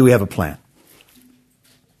 Do we have a plan?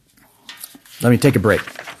 Let me take a break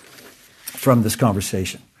from this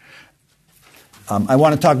conversation. I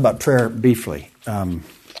want to talk about prayer briefly, but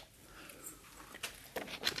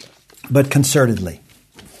concertedly.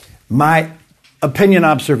 My opinion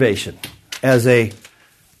observation as a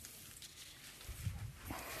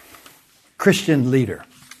Christian leader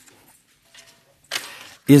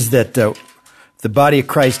is that the body of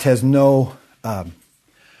Christ has no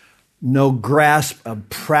grasp of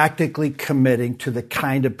practically committing to the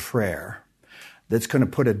kind of prayer that's going to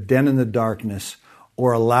put a dent in the darkness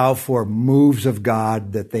or allow for moves of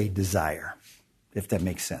God that they desire, if that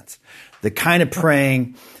makes sense. The kind of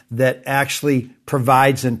praying that actually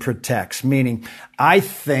provides and protects, meaning I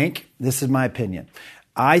think, this is my opinion,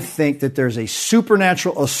 I think that there's a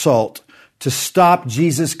supernatural assault to stop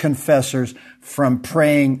Jesus' confessors from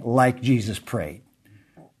praying like Jesus prayed,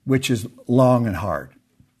 which is long and hard.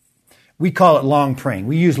 We call it long praying.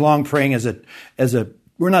 We use long praying as a,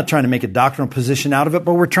 we're not trying to make a doctrinal position out of it,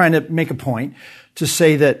 but we're trying to make a point to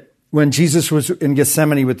say that when Jesus was in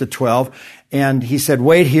Gethsemane with the 12 and he said,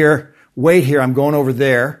 wait here, I'm going over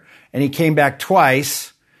there. And he came back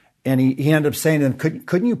twice and he ended up saying to them,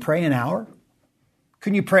 couldn't you pray an hour?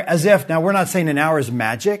 Couldn't you pray as if, now we're not saying an hour is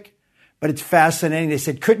magic, but it's fascinating. They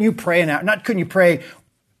said, couldn't you pray an hour? Not couldn't you pray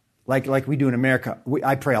like we do in America.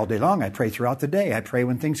 I pray all day long. I pray throughout the day. I pray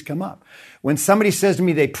when things come up. When somebody says to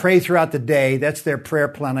me they pray throughout the day, that's their prayer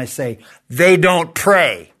plan. I say, they don't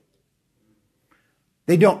pray.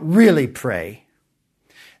 They don't really pray.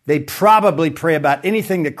 They probably pray about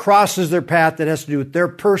anything that crosses their path that has to do with their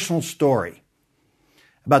personal story.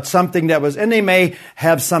 About something that was, and they may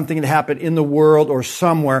have something that happened in the world or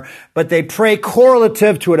somewhere, but they pray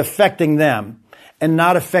correlative to it affecting them and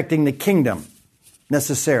not affecting the kingdom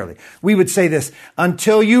necessarily. We would say this,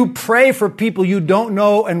 until you pray for people you don't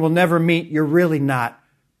know and will never meet, you're really not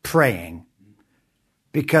praying.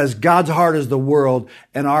 Because God's heart is the world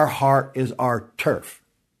and our heart is our turf.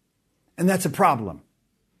 And that's a problem.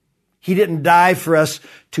 He didn't die for us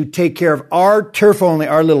to take care of our turf only,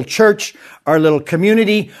 our little church, our little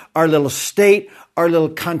community, our little state, our little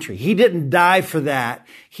country. He didn't die for that.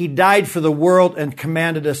 He died for the world and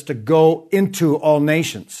commanded us to go into all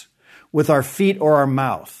nations with our feet or our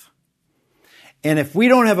mouth. And if we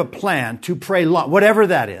don't have a plan to pray long, whatever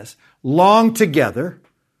that is, long together,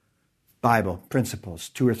 Bible principles,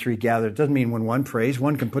 2 or 3 gathered. It doesn't mean when one prays,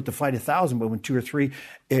 one can put to flight 1,000, but when 2 or 3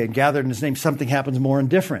 gathered in his name, something happens more and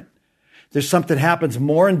different. There's something happens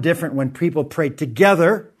more and different when people pray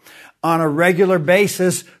together on a regular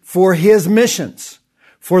basis for his missions,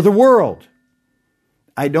 for the world.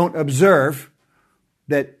 I don't observe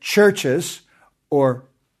that churches or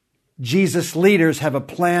Jesus leaders have a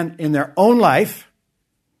plan in their own life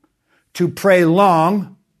to pray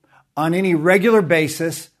long on any regular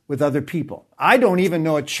basis with other people. I don't even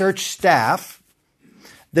know a church staff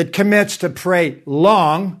that commits to pray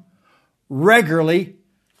long, regularly,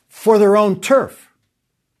 for their own turf.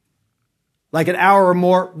 Like an hour or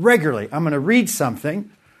more regularly. I'm going to read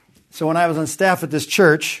something. So when I was on staff at this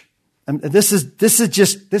church, and this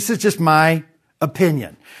is just my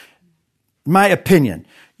opinion. My opinion.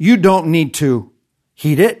 You don't need to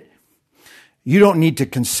heed it. You don't need to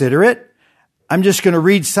consider it. I'm just going to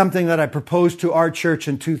read something that I proposed to our church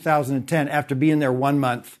in 2010 after being there 1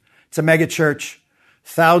 month. It's a mega church,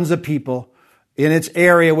 thousands of people in its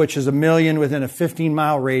area, which is 1 million within a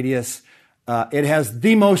 15-mile radius. It has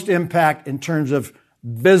the most impact in terms of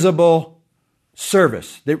visible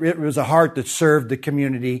service. It was a heart that served the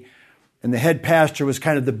community, and the head pastor was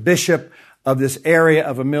kind of the bishop of this area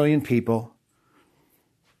of 1 million people.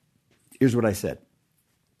 Here's what I said.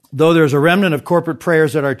 Though there's a remnant of corporate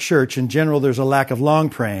prayers at our church, in general, there's a lack of long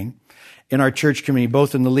praying in our church community,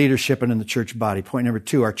 both in the leadership and in the church body. Point number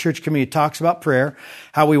 2, our church community talks about prayer,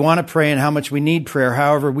 how we want to pray and how much we need prayer.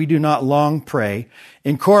 However, we do not long pray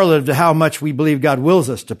in correlative to how much we believe God wills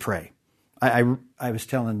us to pray. I was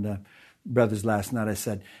telling the brothers last night, I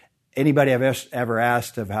said, anybody I've ever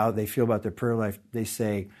asked of how they feel about their prayer life, they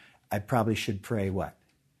say, I probably should pray what?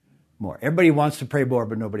 More. Everybody wants to pray more,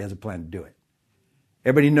 but nobody has a plan to do it.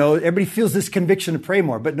 Everybody feels this conviction to pray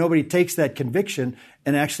more, but nobody takes that conviction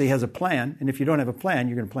and actually has a plan. And if you don't have a plan,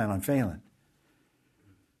 you're going to plan on failing.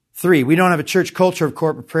 3, we don't have a church culture of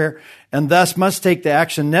corporate prayer and thus must take the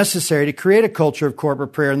action necessary to create a culture of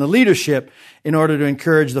corporate prayer in the leadership in order to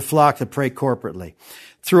encourage the flock to pray corporately.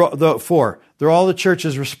 4, they're all the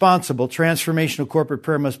churches responsible. Transformational corporate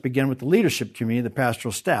prayer must begin with the leadership community, the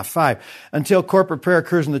pastoral staff. 5, until corporate prayer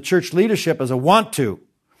occurs in the church leadership as a want to,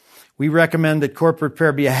 we recommend that corporate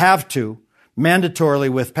prayer be a have to, mandatorily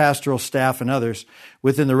with pastoral staff and others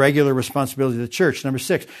within the regular responsibility of the church. Number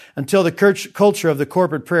 6, until the culture of the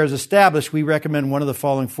corporate prayer is established, we recommend one of the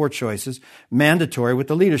following 4 choices, mandatory with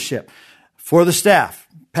the leadership. For the staff,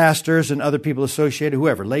 pastors and other people associated,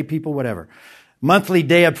 whoever, lay people, whatever. Monthly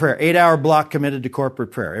day of prayer, 8-hour block committed to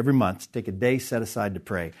corporate prayer. Every month, take a day set aside to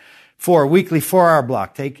pray. 4, weekly 4-hour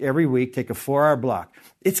block. Every week, take a 4-hour block.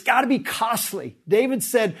 It's got to be costly. David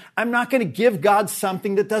said, I'm not going to give God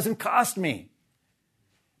something that doesn't cost me.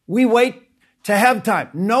 We wait to have time.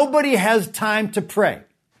 Nobody has time to pray.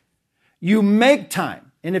 You make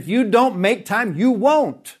time. And if you don't make time, you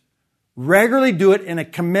won't. Regularly do it in a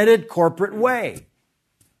committed corporate way.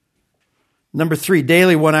 Number 3,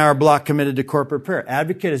 daily 1-hour block committed to corporate prayer.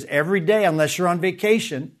 Advocate is every day, unless you're on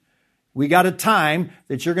vacation. We got a time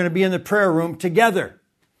that you're going to be in the prayer room together.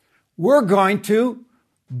 We're going to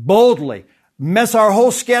boldly mess our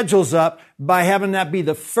whole schedules up by having that be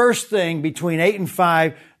the first thing between 8 and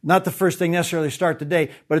 5, not the first thing necessarily to start the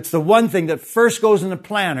day, but it's the one thing that first goes in the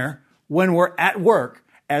planner when we're at work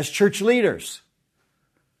as church leaders.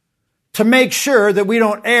 To make sure that we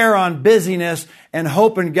don't err on busyness and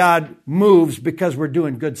hoping God moves because we're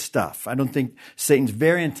doing good stuff. I don't think Satan's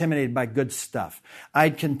very intimidated by good stuff.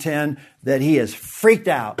 I'd contend that he is freaked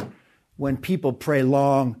out when people pray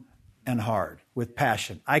long and hard with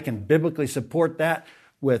passion. I can biblically support that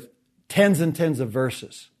with tens and tens of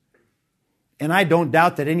verses. And I don't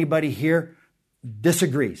doubt that anybody here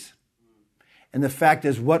disagrees. And the fact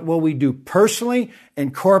is, what will we do personally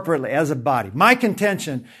and corporately as a body? My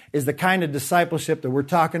contention is the kind of discipleship that we're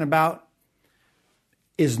talking about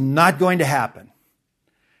is not going to happen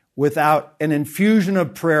without an infusion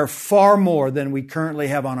of prayer far more than we currently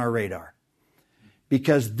have on our radar.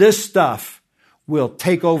 Because this stuff will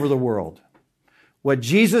take over the world. What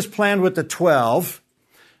Jesus planned with the 12,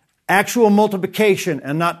 actual multiplication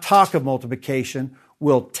and not talk of multiplication,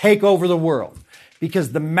 will take over the world.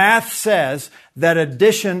 Because the math says that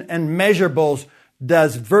addition and measurables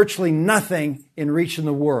does virtually nothing in reaching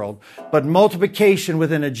the world. But multiplication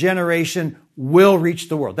within a generation will reach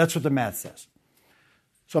the world. That's what the math says.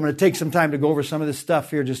 So I'm going to take some time to go over some of this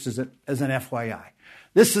stuff here just as an FYI.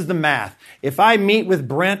 This is the math. If I meet with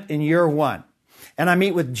Brent in year 1, and I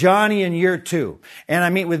meet with Johnny in year 2, and I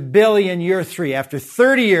meet with Billy in year 3. After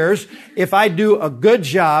 30 years, if I do a good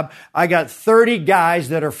job, I got 30 guys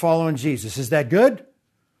that are following Jesus. Is that good?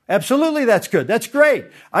 Absolutely, that's good. That's great.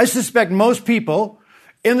 I suspect most people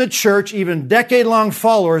in the church, even decade-long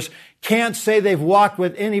followers, can't say they've walked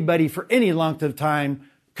with anybody for any length of time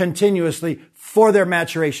continuously for their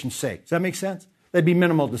maturation's sake. Does that make sense? That'd be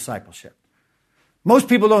minimal discipleship. Most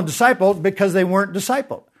people don't disciple because they weren't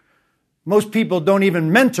discipled. Most people don't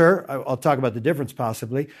even mentor. I'll talk about the difference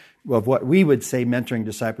possibly of what we would say mentoring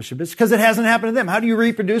discipleship is because it hasn't happened to them. How do you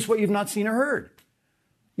reproduce what you've not seen or heard?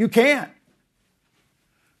 You can't.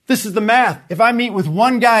 This is the math. If I meet with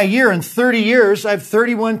one guy a year in 30 years, I have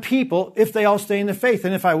 31 people if they all stay in the faith.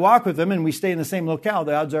 And if I walk with them and we stay in the same locale,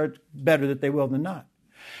 the odds are better that they will than not.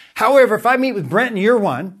 However, if I meet with Brent in year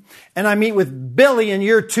 1 and I meet with Billy in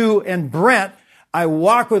year 2 and Brent, I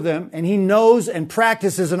walk with him and he knows and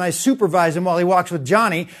practices and I supervise him while he walks with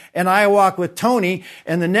Johnny and I walk with Tony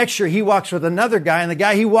and the next year he walks with another guy and the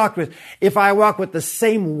guy he walked with. If I walk with the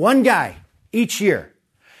same one guy each year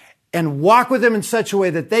and walk with them in such a way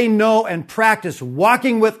that they know and practice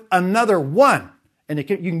walking with another one, and you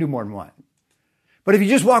can do more than one. But if you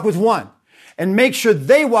just walk with one and make sure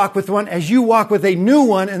they walk with one as you walk with a new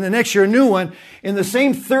one and the next year a new one, in the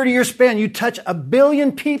same 30-year span, you touch 1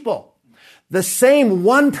 billion people. The same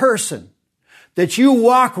one person that you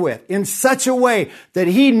walk with in such a way that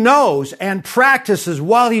he knows and practices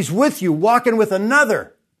while he's with you, walking with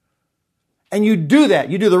another. and you do that,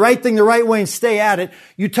 you do the right thing the right way and stay at it,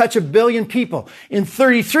 you touch 1 billion people. In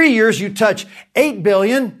 33 years, you touch 8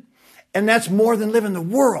 billion, and that's more than live in the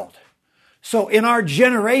world. So in our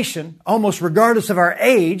generation, almost regardless of our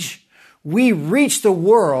age, we reach the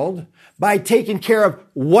world by taking care of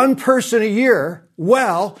one person a year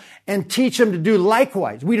well and teach him to do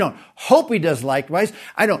likewise. We don't hope he does likewise.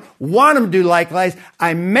 I don't want him to do likewise.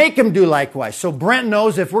 I make him do likewise. So Brent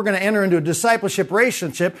knows if we're going to enter into a discipleship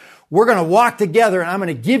relationship, we're going to walk together and I'm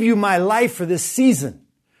going to give you my life for this season.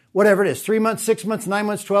 Whatever it is, 3 months, 6 months, 9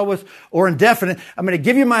 months, 12 months, or indefinite. I'm going to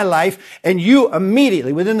give you my life, and you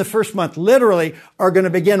immediately, within the first month, literally are going to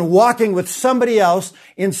begin walking with somebody else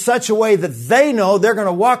in such a way that they know they're going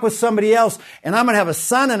to walk with somebody else, and I'm going to have a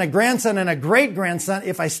son and a grandson and a great-grandson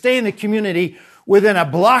if I stay in the community within a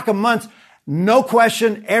block of months. No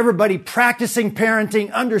question, everybody practicing parenting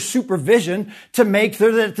under supervision to make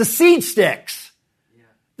sure that the seed sticks.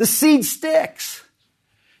 The seed sticks.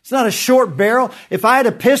 It's not a short barrel. If I had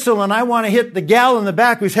a pistol and I want to hit the gal in the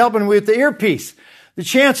back who's helping me with the earpiece, the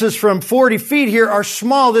chances from 40 feet here are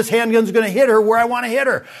small. This handgun's going to hit her where I want to hit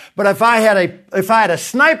her. But if I had a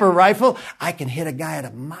sniper rifle, I can hit a guy at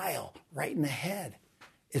a mile right in the head,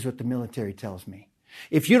 is what the military tells me.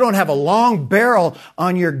 If you don't have a long barrel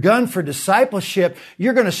on your gun for discipleship,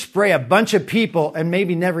 you're going to spray a bunch of people and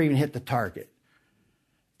maybe never even hit the target.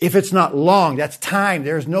 If it's not long, that's time.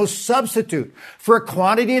 There's no substitute for a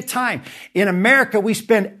quantity of time. In America, we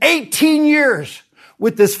spend 18 years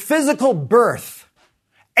with this physical birth.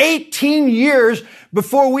 18 years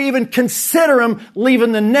before we even consider them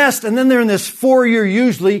leaving the nest. And then they're in this 4-year,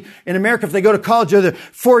 usually in America, if they go to college, they're the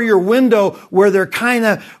 4-year window where they're kind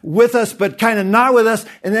of with us, but kind of not with us.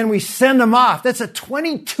 And then we send them off. That's a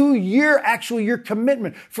 22-year actual year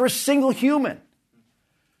commitment for a single human.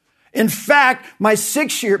 In fact, my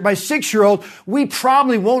 6-year-old, we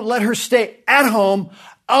probably won't let her stay at home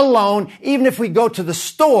alone, even if we go to the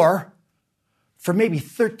store, for maybe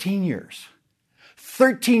 13 years.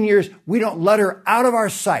 13 years, we don't let her out of our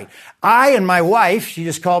sight. I and my wife, she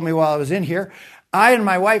just called me while I was in here, I and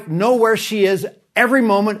my wife know where she is every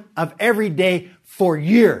moment of every day for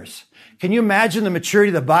years. Can you imagine the maturity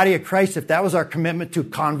of the body of Christ if that was our commitment to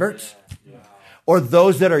converts? Or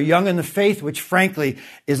those that are young in the faith, which frankly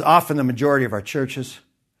is often the majority of our churches.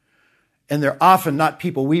 And they're often not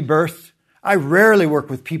people we birthed. I rarely work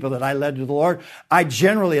with people that I led to the Lord. I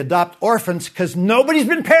generally adopt orphans because nobody's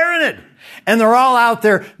been parented. And they're all out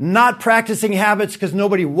there not practicing habits because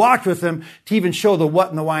nobody walked with them to even show the what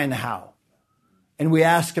and the why and the how. And we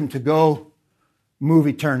ask them to go move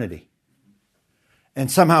eternity. And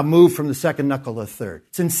somehow move from the second knuckle to the third.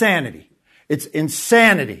 It's insanity. It's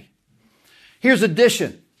insanity. Here's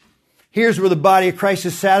addition. Here's where the body of Christ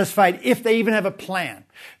is satisfied if they even have a plan.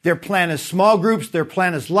 Their plan is small groups. Their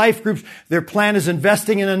plan is life groups. Their plan is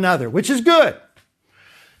investing in another, which is good.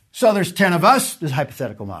 So there's 10 of us. This is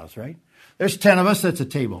hypothetical models, right? There's 10 of us. That's a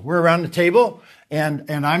table. We're around the table, and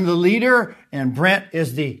I'm the leader, and Brent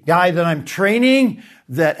is the guy that I'm training,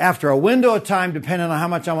 that after a window of time, depending on how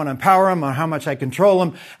much I want to empower him or how much I control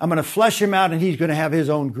him, I'm going to flesh him out, and he's going to have his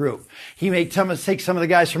own group. He may take some of the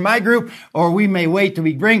guys from my group, or we may wait till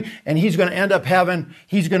we bring, and he's going to end up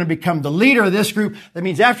he's going to become the leader of this group. That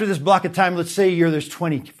means after this block of time, let's say there's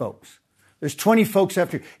 20 folks. There's 20 folks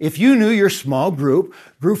after. If you knew your small group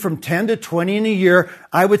grew from 10 to 20 in a year,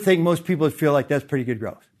 I would think most people would feel like that's pretty good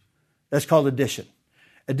growth. That's called addition.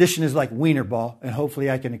 Addition is like Wiener ball, and hopefully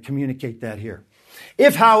I can communicate that here.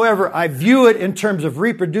 If, however, I view it in terms of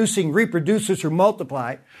reproduces or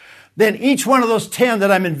multiply, then each one of those 10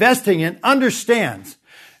 that I'm investing in understands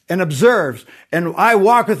and observes, and I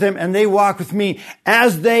walk with them and they walk with me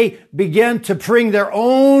as they begin to bring their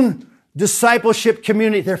own discipleship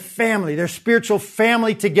community, their family, their spiritual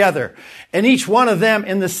family together. And each one of them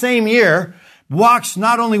in the same year walks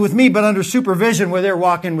not only with me, but under supervision where they're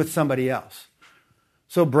walking with somebody else.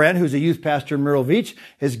 So Brent, who's a youth pastor in Myrtle Beach,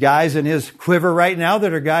 his guys in his quiver right now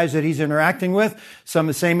that are guys that he's interacting with, some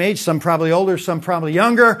the same age, some probably older, some probably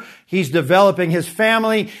younger. He's developing his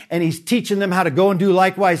family and he's teaching them how to go and do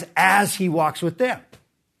likewise as he walks with them.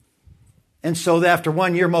 And so after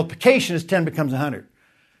 1 year multiplication, his 10 becomes 100.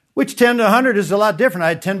 Which 10 to 100 is a lot different. I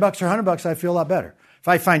had $10 or $100, I feel a lot better. If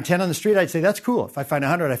I find 10 on the street, I'd say that's cool. If I find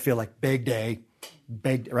 100, I feel like big day,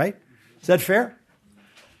 right? Is that fair?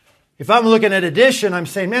 If I'm looking at addition, I'm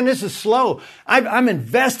saying, man, this is slow. I'm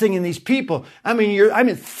investing in these people.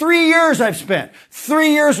 3 years I've spent.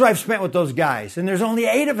 3 years where I've spent with those guys. And there's only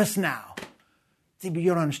 8 of us now. See, but you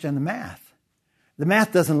don't understand the math. The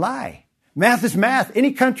math doesn't lie. Math is math.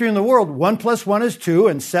 Any country in the world, 1 + 1 is 2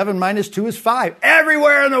 and 7 - 2 is 5.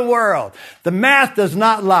 Everywhere in the world. The math does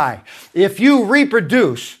not lie. If you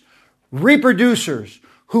reproduce, reproducers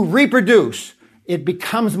who reproduce, it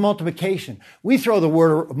becomes multiplication. We throw the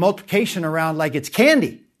word multiplication around like it's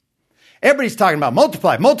candy. Everybody's talking about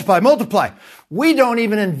multiply, multiply, multiply. We don't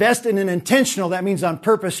even invest in an intentional, that means on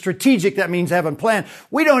purpose, strategic, that means having plan.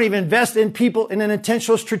 We don't even invest in people in an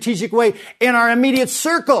intentional, strategic way in our immediate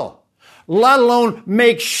circle. Let alone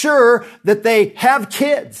make sure that they have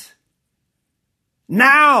kids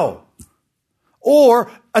now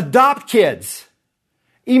or adopt kids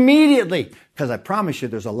immediately. Because I promise you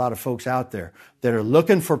there's a lot of folks out there that are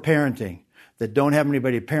looking for parenting that don't have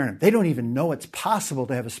anybody to parent them. They don't even know it's possible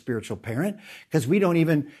to have a spiritual parent because we don't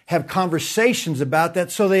even have conversations about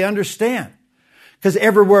that so they understand. Because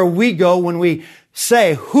everywhere we go, when we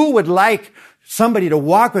say who would like somebody to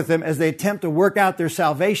walk with them as they attempt to work out their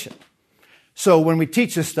salvation. So when we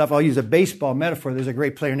teach this stuff, I'll use a baseball metaphor. There's a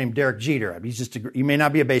great player named Derek Jeter. He's just he may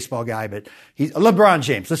not be a baseball guy, but he's LeBron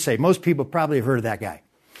James. Let's say most people probably have heard of that guy.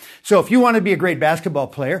 So if you want to be a great basketball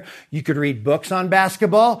player, you could read books on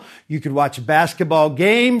basketball. You could watch basketball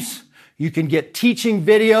games. You can get teaching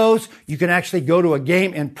videos. You can actually go to a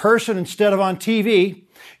game in person instead of on TV.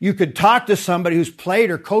 You could talk to somebody who's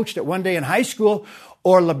played or coached it one day in high school,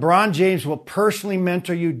 or LeBron James will personally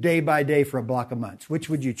mentor you day by day for a block of months. Which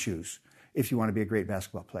would you choose if you want to be a great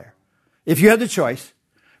basketball player? If you had the choice,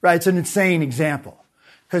 right? It's an insane example.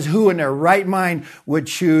 Because who in their right mind would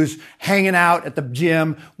choose hanging out at the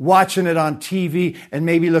gym, watching it on TV, and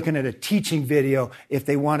maybe looking at a teaching video if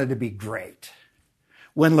they wanted to be great?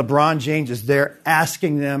 When LeBron James is there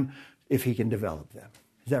asking them if he can develop them.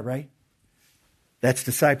 Is that right? That's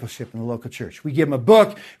discipleship in the local church. We give them a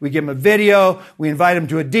book, we give them a video, we invite them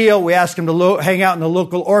to a deal, we ask them to hang out in the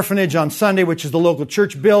local orphanage on Sunday, which is the local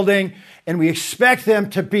church building, and we expect them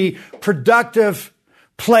to be productive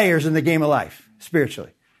players in the game of life,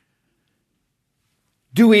 spiritually.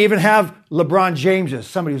 Do we even have LeBron Jameses,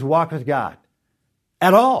 somebody who's walked with God?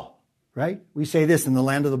 At all, right? We say this, in the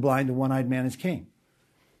land of the blind, the one-eyed man is king.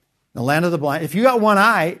 The land of the blind. If you got one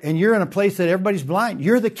eye and you're in a place that everybody's blind,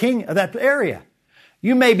 you're the king of that area.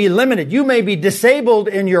 You may be limited. You may be disabled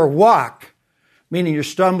in your walk, meaning you're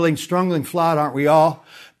stumbling, struggling, flawed, aren't we all?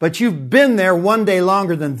 But you've been there one day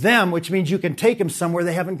longer than them, which means you can take them somewhere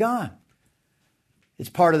they haven't gone. It's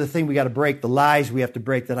part of the thing we got to break, the lies we have to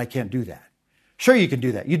break that I can't do that. Sure, you can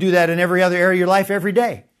do that. You do that in every other area of your life every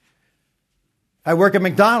day. I work at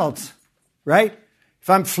McDonald's, right? If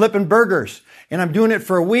I'm flipping burgers and I'm doing it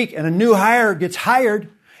for a week and a new hire gets hired,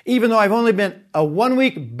 even though I've only been a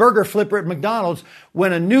 1-week burger flipper at McDonald's,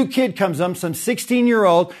 when a new kid comes up, some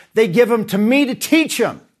 16-year-old, they give them to me to teach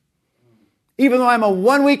them. Even though I'm a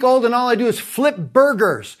 1-week-old and all I do is flip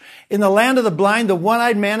burgers. In the land of the blind, the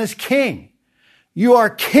one-eyed man is king. You are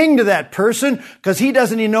king to that person because he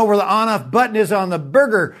doesn't even know where the on-off button is on the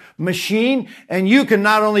burger machine. And you can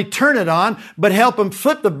not only turn it on, but help him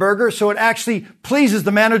flip the burger so it actually pleases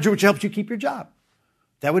the manager, which helps you keep your job.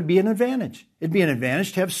 That would be an advantage. It'd be an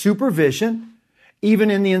advantage to have supervision,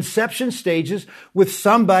 even in the inception stages, with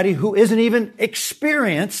somebody who isn't even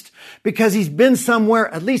experienced because he's been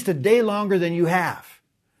somewhere at least a day longer than you have.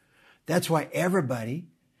 That's why everybody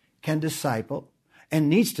can disciple and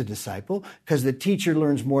needs to disciple, because the teacher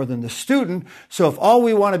learns more than the student. So if all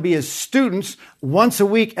we want to be is students once a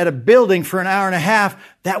week at a building for an hour and a half,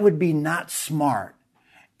 that would be not smart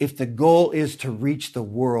if the goal is to reach the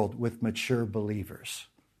world with mature believers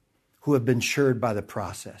who have been matured by the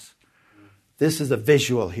process. This is a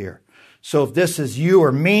visual here. So if this is you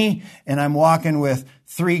or me, and I'm walking with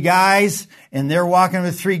 3 guys, and they're walking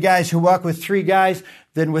with 3 guys who walk with 3 guys,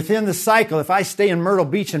 then within the cycle, if I stay in Myrtle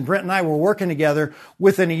Beach and Brent and I were working together,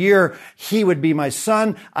 within a year, he would be my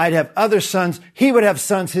son. I'd have other sons. He would have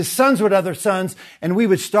sons. His sons would have other sons. And we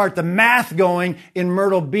would start the math going in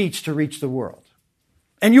Myrtle Beach to reach the world.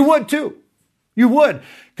 And you would too. You would.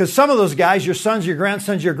 Because some of those guys, your sons, your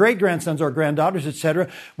grandsons, your great-grandsons or granddaughters, etc.,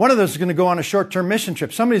 one of those is going to go on a short-term mission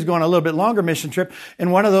trip. Somebody's going on a little bit longer mission trip,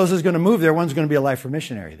 and one of those is going to move there. One's going to be a lifer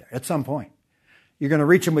missionary there at some point. You're going to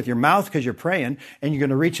reach them with your mouth because you're praying, and you're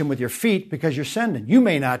going to reach them with your feet because you're sending. You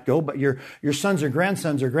may not go, but your sons or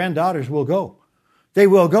grandsons or granddaughters will go. They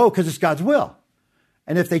will go because it's God's will.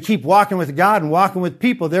 And if they keep walking with God and walking with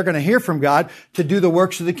people, they're going to hear from God to do the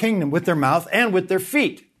works of the kingdom with their mouth and with their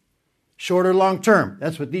feet. Short or long term.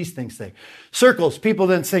 That's what these things say. Circles. People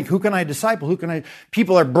then think, who can I disciple?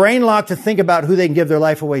 People are brain locked to think about who they can give their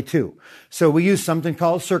life away to. So we use something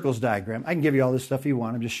called circles diagram. I can give you all this stuff you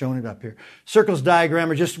want. I'm just showing it up here. Circles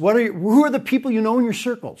diagram are just, who are the people you know in your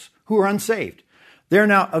circles who are unsaved? They're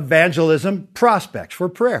now evangelism prospects for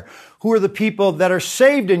prayer. Who are the people that are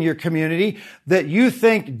saved in your community that you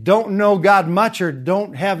think don't know God much or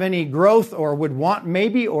don't have any growth or would want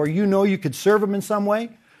maybe, or you know you could serve them in some way?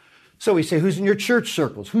 So we say, who's in your church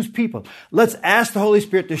circles? Who's people? Let's ask the Holy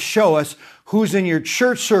Spirit to show us who's in your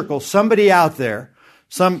church circle, somebody out there,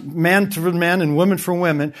 some man for men and women for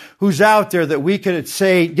women, who's out there that we could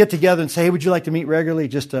say, get together and say, hey, would you like to meet regularly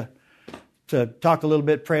just to talk a little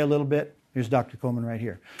bit, pray a little bit? Here's Dr. Coleman right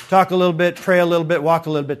here. Talk a little bit, pray a little bit, walk a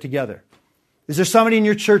little bit together. Is there somebody in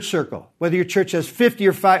your church circle? Whether your church has 50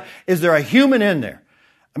 or 5, is there a human in there?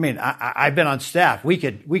 I mean, I've been on staff. We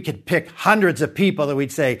could pick hundreds of people that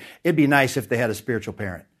we'd say, it'd be nice if they had a spiritual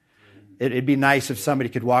parent. It'd be nice if somebody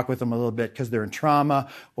could walk with them a little bit because they're in trauma,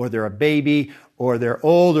 or they're a baby, or they're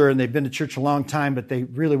older and they've been to church a long time, but they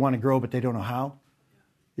really want to grow, but they don't know how.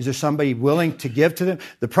 Is there somebody willing to give to them?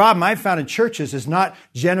 The problem I've found in churches is not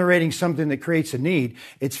generating something that creates a need.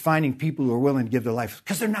 It's finding people who are willing to give their life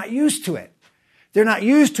because they're not used to it. They're not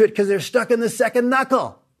used to it because they're stuck in the second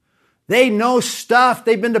knuckle. They know stuff.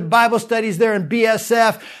 They've been to Bible studies there in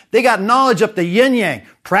BSF. They got knowledge up the yin-yang.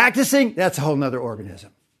 Practicing, that's a whole nother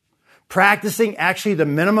organism. Practicing actually the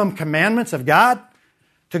minimum commandments of God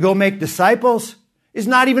to go make disciples is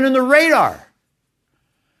not even in the radar.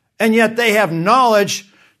 And yet they have knowledge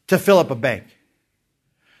to fill up a bank.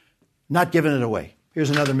 Not giving it away. Here's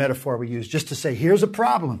another metaphor we use just to say, here's a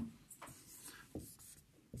problem.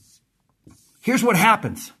 Here's what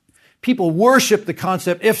happens. People worship the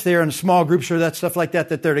concept, if they're in small groups or that stuff like that,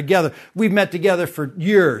 that they're together. We've met together for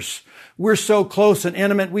years. We're so close and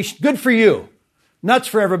intimate. Good for you. Nuts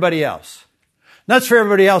for everybody else. Nuts for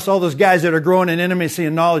everybody else, all those guys that are growing in intimacy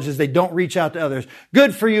and knowledge as they don't reach out to others.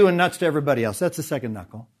 Good for you and nuts to everybody else. That's the second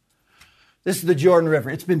knuckle. This is the Jordan River.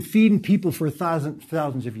 It's been feeding people for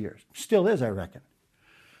thousands of years. Still is, I reckon.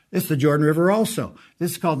 This is the Jordan River also.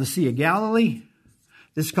 This is called the Sea of Galilee.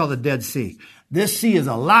 This is called the Dead Sea. This sea is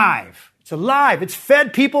alive. It's alive. It's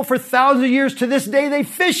fed people for thousands of years. To this day, they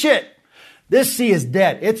fish it. This sea is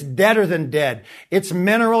dead. It's deader than dead. It's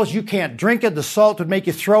minerals. You can't drink it. The salt would make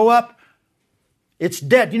you throw up. It's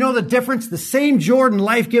dead. You know the difference? The same Jordan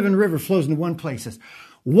life-giving river flows into one place.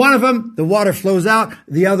 One of them, the water flows out.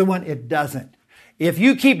 The other one, it doesn't. If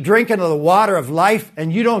you keep drinking of the water of life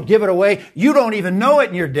and you don't give it away, you don't even know it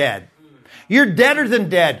and you're dead. You're deader than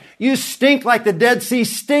dead. You stink like the Dead Sea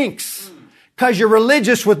stinks because you're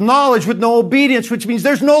religious with knowledge, with no obedience, which means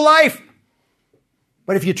there's no life.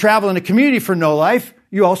 But if you travel in a community for no life,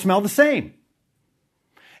 you all smell the same.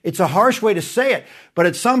 It's a harsh way to say it, but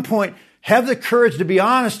at some point, have the courage to be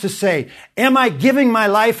honest to say, am I giving my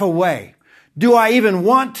life away? Do I even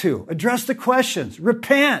want to? Address the questions.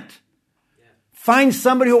 Repent. Find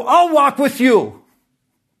somebody who, I'll walk with you.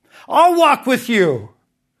 I'll walk with you.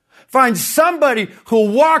 Find somebody who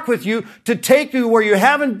will walk with you to take you where you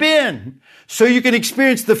haven't been so you can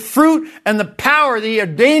experience the fruit and the power that He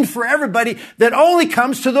ordained for everybody that only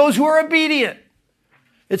comes to those who are obedient.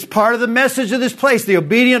 It's part of the message of this place, the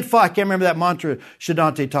obedient flock. I can't remember that mantra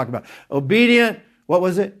Shadante talked about. Obedient, what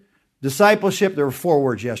was it? Discipleship. There were 4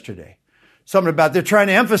 words yesterday. Something about they're trying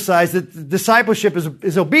to emphasize that discipleship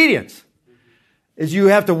is obedience. Is you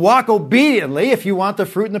have to walk obediently if you want the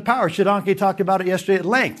fruit and the power. Shadante talked about it yesterday at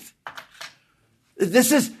length.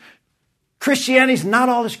 Christianity's not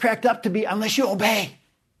all it's cracked up to be unless you obey.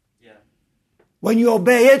 Yeah. When you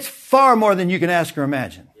obey, it's far more than you can ask or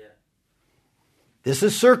imagine. Yeah. This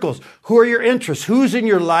is circles. Who are your interests? Who's in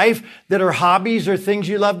your life that are hobbies or things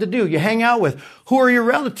you love to do? You hang out with. Who are your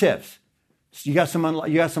relatives? You got some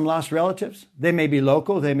lost relatives? They may be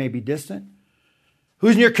local. They may be distant.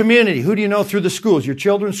 Who's in your community? Who do you know through the schools? Your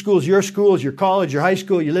children's schools, your college, your high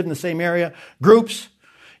school. You live in the same area. Groups.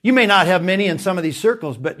 You may not have many in some of these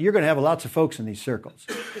circles, but you're going to have lots of folks in these circles.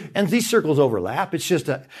 And these circles overlap. It's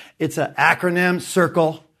an acronym,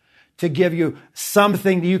 circle, to give you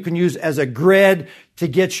something that you can use as a grid to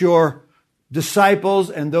get your disciples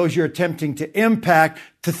and those you're attempting to impact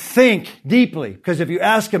to think deeply. Because if you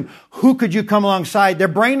ask them, who could you come alongside? They're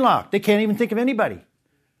brain locked. They can't even think of anybody.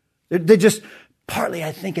 They just, partly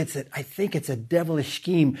I think it's a devilish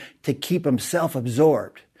scheme to keep them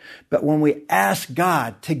self-absorbed. But when we ask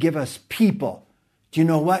God to give us people, do you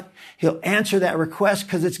know what? He'll answer that request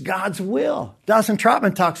because it's God's will. Dawson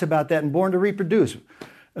Trotman talks about that in Born to Reproduce,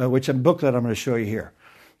 which is a booklet I'm going to show you here.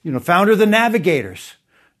 You know, founder of the Navigators,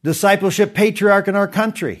 discipleship patriarch in our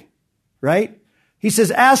country, right? He says,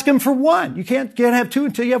 ask him for one. You can't have 2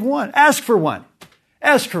 until you have 1. Ask for one.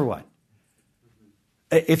 Ask for one.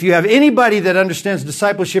 if you have anybody that understands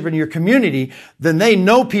discipleship in your community, then they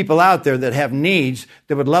know people out there that have needs,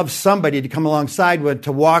 that would love somebody to come alongside with,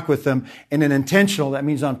 to walk with them in an intentional, that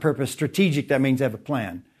means on purpose, strategic, that means have a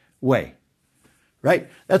plan, way. Right?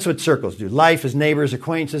 That's what circles do. Life is neighbors,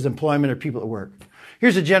 acquaintances, employment, or people at work.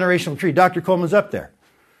 Here's a generational tree. Dr. Coleman's up there.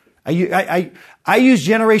 I use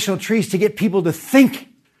generational trees to get people to think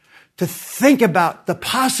about the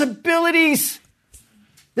possibilities.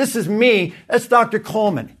 This is me. That's Dr.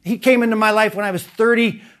 Coleman. He came into my life when I was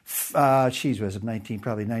 30. Was it 19?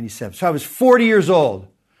 Probably 97. So I was 40 years old.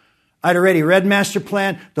 I'd already read Master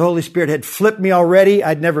Plan. The Holy Spirit had flipped me already.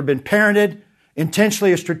 I'd never been parented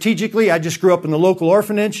intentionally or strategically. I just grew up in the local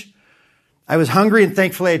orphanage. I was hungry, and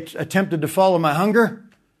thankfully I attempted to follow my hunger.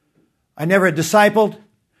 I never had discipled.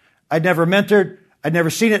 I'd never mentored. I'd never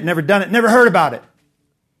seen it, never done it, never heard about it.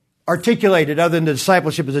 Articulated other than the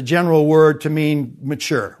discipleship as a general word to mean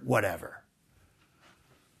mature, whatever.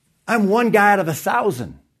 I'm one guy out of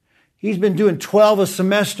 1,000. He's been doing 12 a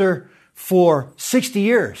semester for 60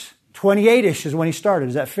 years. 28-ish is when he started.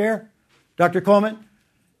 Is that fair? Dr. Coleman?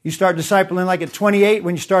 You started discipling like at 28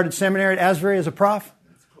 when you started seminary at Asbury as a prof?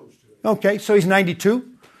 That's close to it. Okay, so he's 92.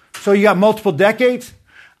 So you got multiple decades.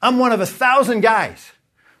 I'm one of 1,000 guys.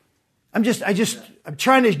 I'm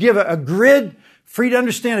trying to give a grid for you to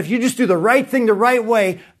understand. If you just do the right thing the right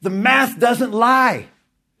way, the math doesn't lie.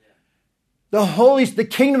 The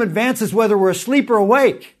kingdom advances whether we're asleep or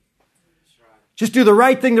awake. Just do the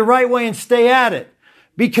right thing the right way and stay at it.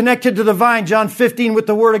 Be connected to the vine, John 15, with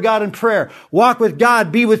the Word of God and prayer. Walk with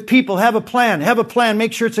God, be with people, have a plan. Have a plan,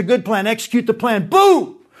 make sure it's a good plan, execute the plan.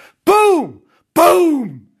 Boom! Boom!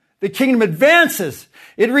 Boom! The kingdom advances.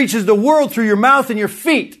 It reaches the world through your mouth and your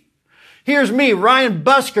feet. Here's me. Ryan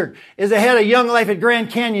Buskirk is the head of Young Life at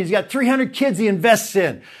Grand Canyon. He's got 300 kids he invests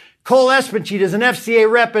in. Cole Espencheat is an FCA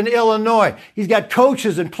rep in Illinois. He's got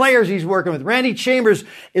coaches and players he's working with. Randy Chambers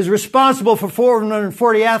is responsible for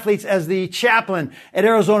 440 athletes as the chaplain at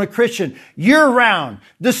Arizona Christian. Year-round,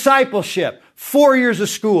 discipleship, 4 years of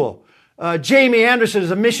school. Jamie Anderson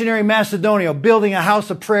is a missionary in Macedonia, building a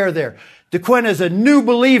house of prayer there. DeQuinn is a new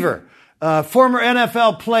believer. Former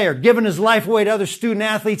NFL player, giving his life away to other student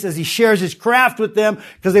athletes as he shares his craft with them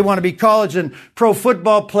because they want to be college and pro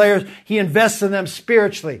football players. He invests in them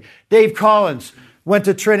spiritually. Dave Collins went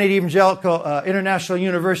to Trinity Evangelical International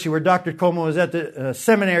University where Dr. Coleman was at the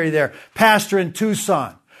seminary there. Pastor in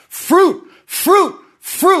Tucson. Fruit, fruit,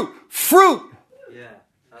 fruit, fruit. Yeah,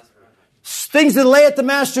 that's right. Things that lay at the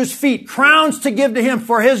Master's feet. Crowns to give to Him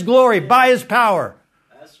for His glory by His power.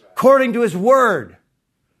 That's right. According to His Word.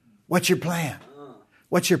 What's your plan?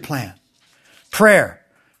 What's your plan? Prayer.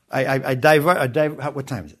 I dive. What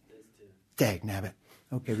time is it? Dag nabbit.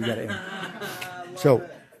 Okay, we got to end. So,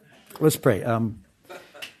 let's pray. I'm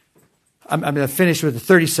going to finish with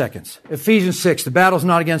 30 seconds. Ephesians 6, the battle's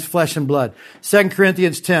not against flesh and blood. 2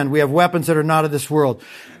 Corinthians 10, we have weapons that are not of this world.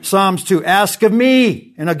 Psalms 2, ask of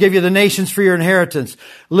me, and I'll give you the nations for your inheritance.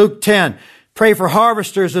 Luke 10, pray for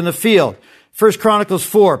harvesters in the field. 1 Chronicles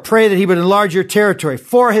 4, pray that He would enlarge your territory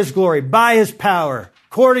for His glory, by His power,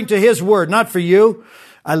 according to His word, not for you.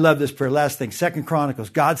 I love this prayer. Last thing, 2 Chronicles,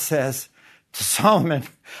 God says to Solomon,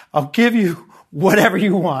 I'll give you whatever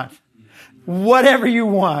you want. Whatever you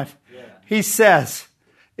want. He says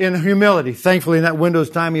in humility. Thankfully, in that Windows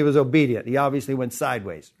time, he was obedient. He obviously went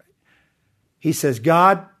sideways. He says,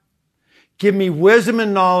 God, give me wisdom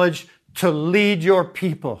and knowledge to lead your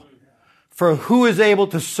people. For who is able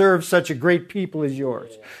to serve such a great people as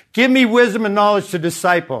yours? Give me wisdom and knowledge to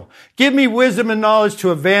disciple. Give me wisdom and knowledge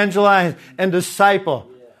to evangelize and disciple.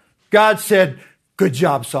 God said, good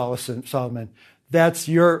job, Solomon. That's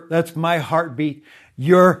my heartbeat.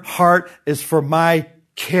 Your heart is for my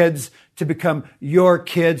kids to become your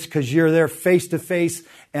kids because you're there face to face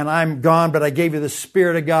and I'm gone, but I gave you the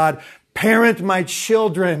Spirit of God. Parent my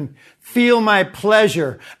children. Feel my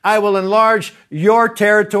pleasure. I will enlarge your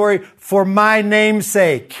territory for my name's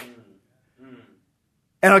sake.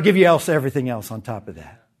 And I'll give you everything else on top of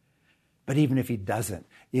that. But even if He doesn't,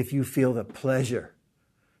 if you feel the pleasure,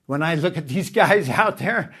 when I look at these guys out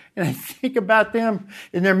there and I think about them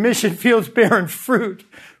in their mission fields bearing fruit,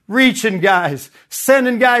 reaching guys,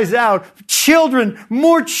 sending guys out, children,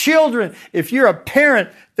 more children. If you're a parent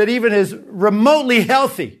that even is remotely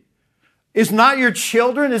healthy, is not your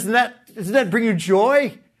children? Doesn't that bring you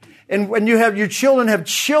joy? And when you have your children have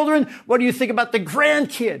children, what do you think about the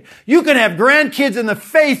grandkid? You can have grandkids in the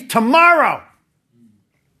faith tomorrow.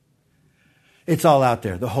 It's all out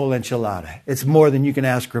there, the whole enchilada. It's more than you can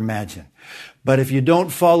ask or imagine. But if you don't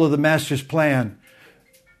follow the Master's plan,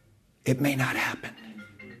 it may not happen.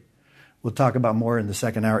 We'll talk about more in the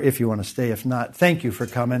second hour if you want to stay. If not, thank you for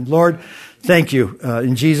coming. Lord, thank you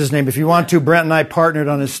in Jesus' name. If you want to, Brent and I partnered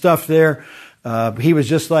on his stuff there. He was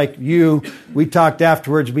just like you. We talked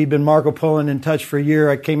afterwards. We've been Marco Poloing in touch for a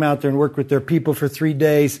year. I came out there and worked with their people for 3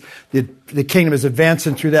 days. The kingdom is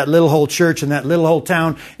advancing through that little hole church in that little hole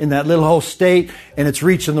town, in that little hole state, and it's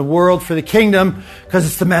reaching the world for the kingdom because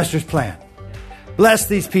it's the Master's plan. Bless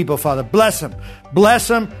these people, Father. Bless them. Bless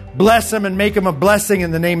them. Bless them and make them a blessing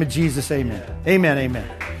in the name of Jesus. Amen. Amen. Amen.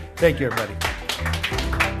 Thank you, everybody.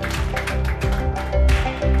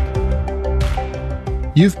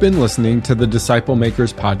 You've been listening to the Disciple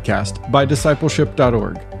Makers podcast by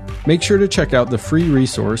discipleship.org. Make sure to check out the free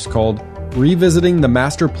resource called Revisiting the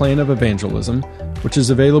Master Plan of Evangelism, which is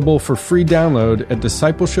available for free download at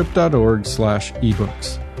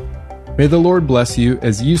discipleship.org/ebooks. May the Lord bless you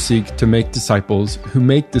as you seek to make disciples who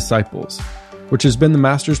make disciples, which has been the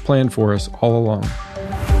Master's plan for us all along.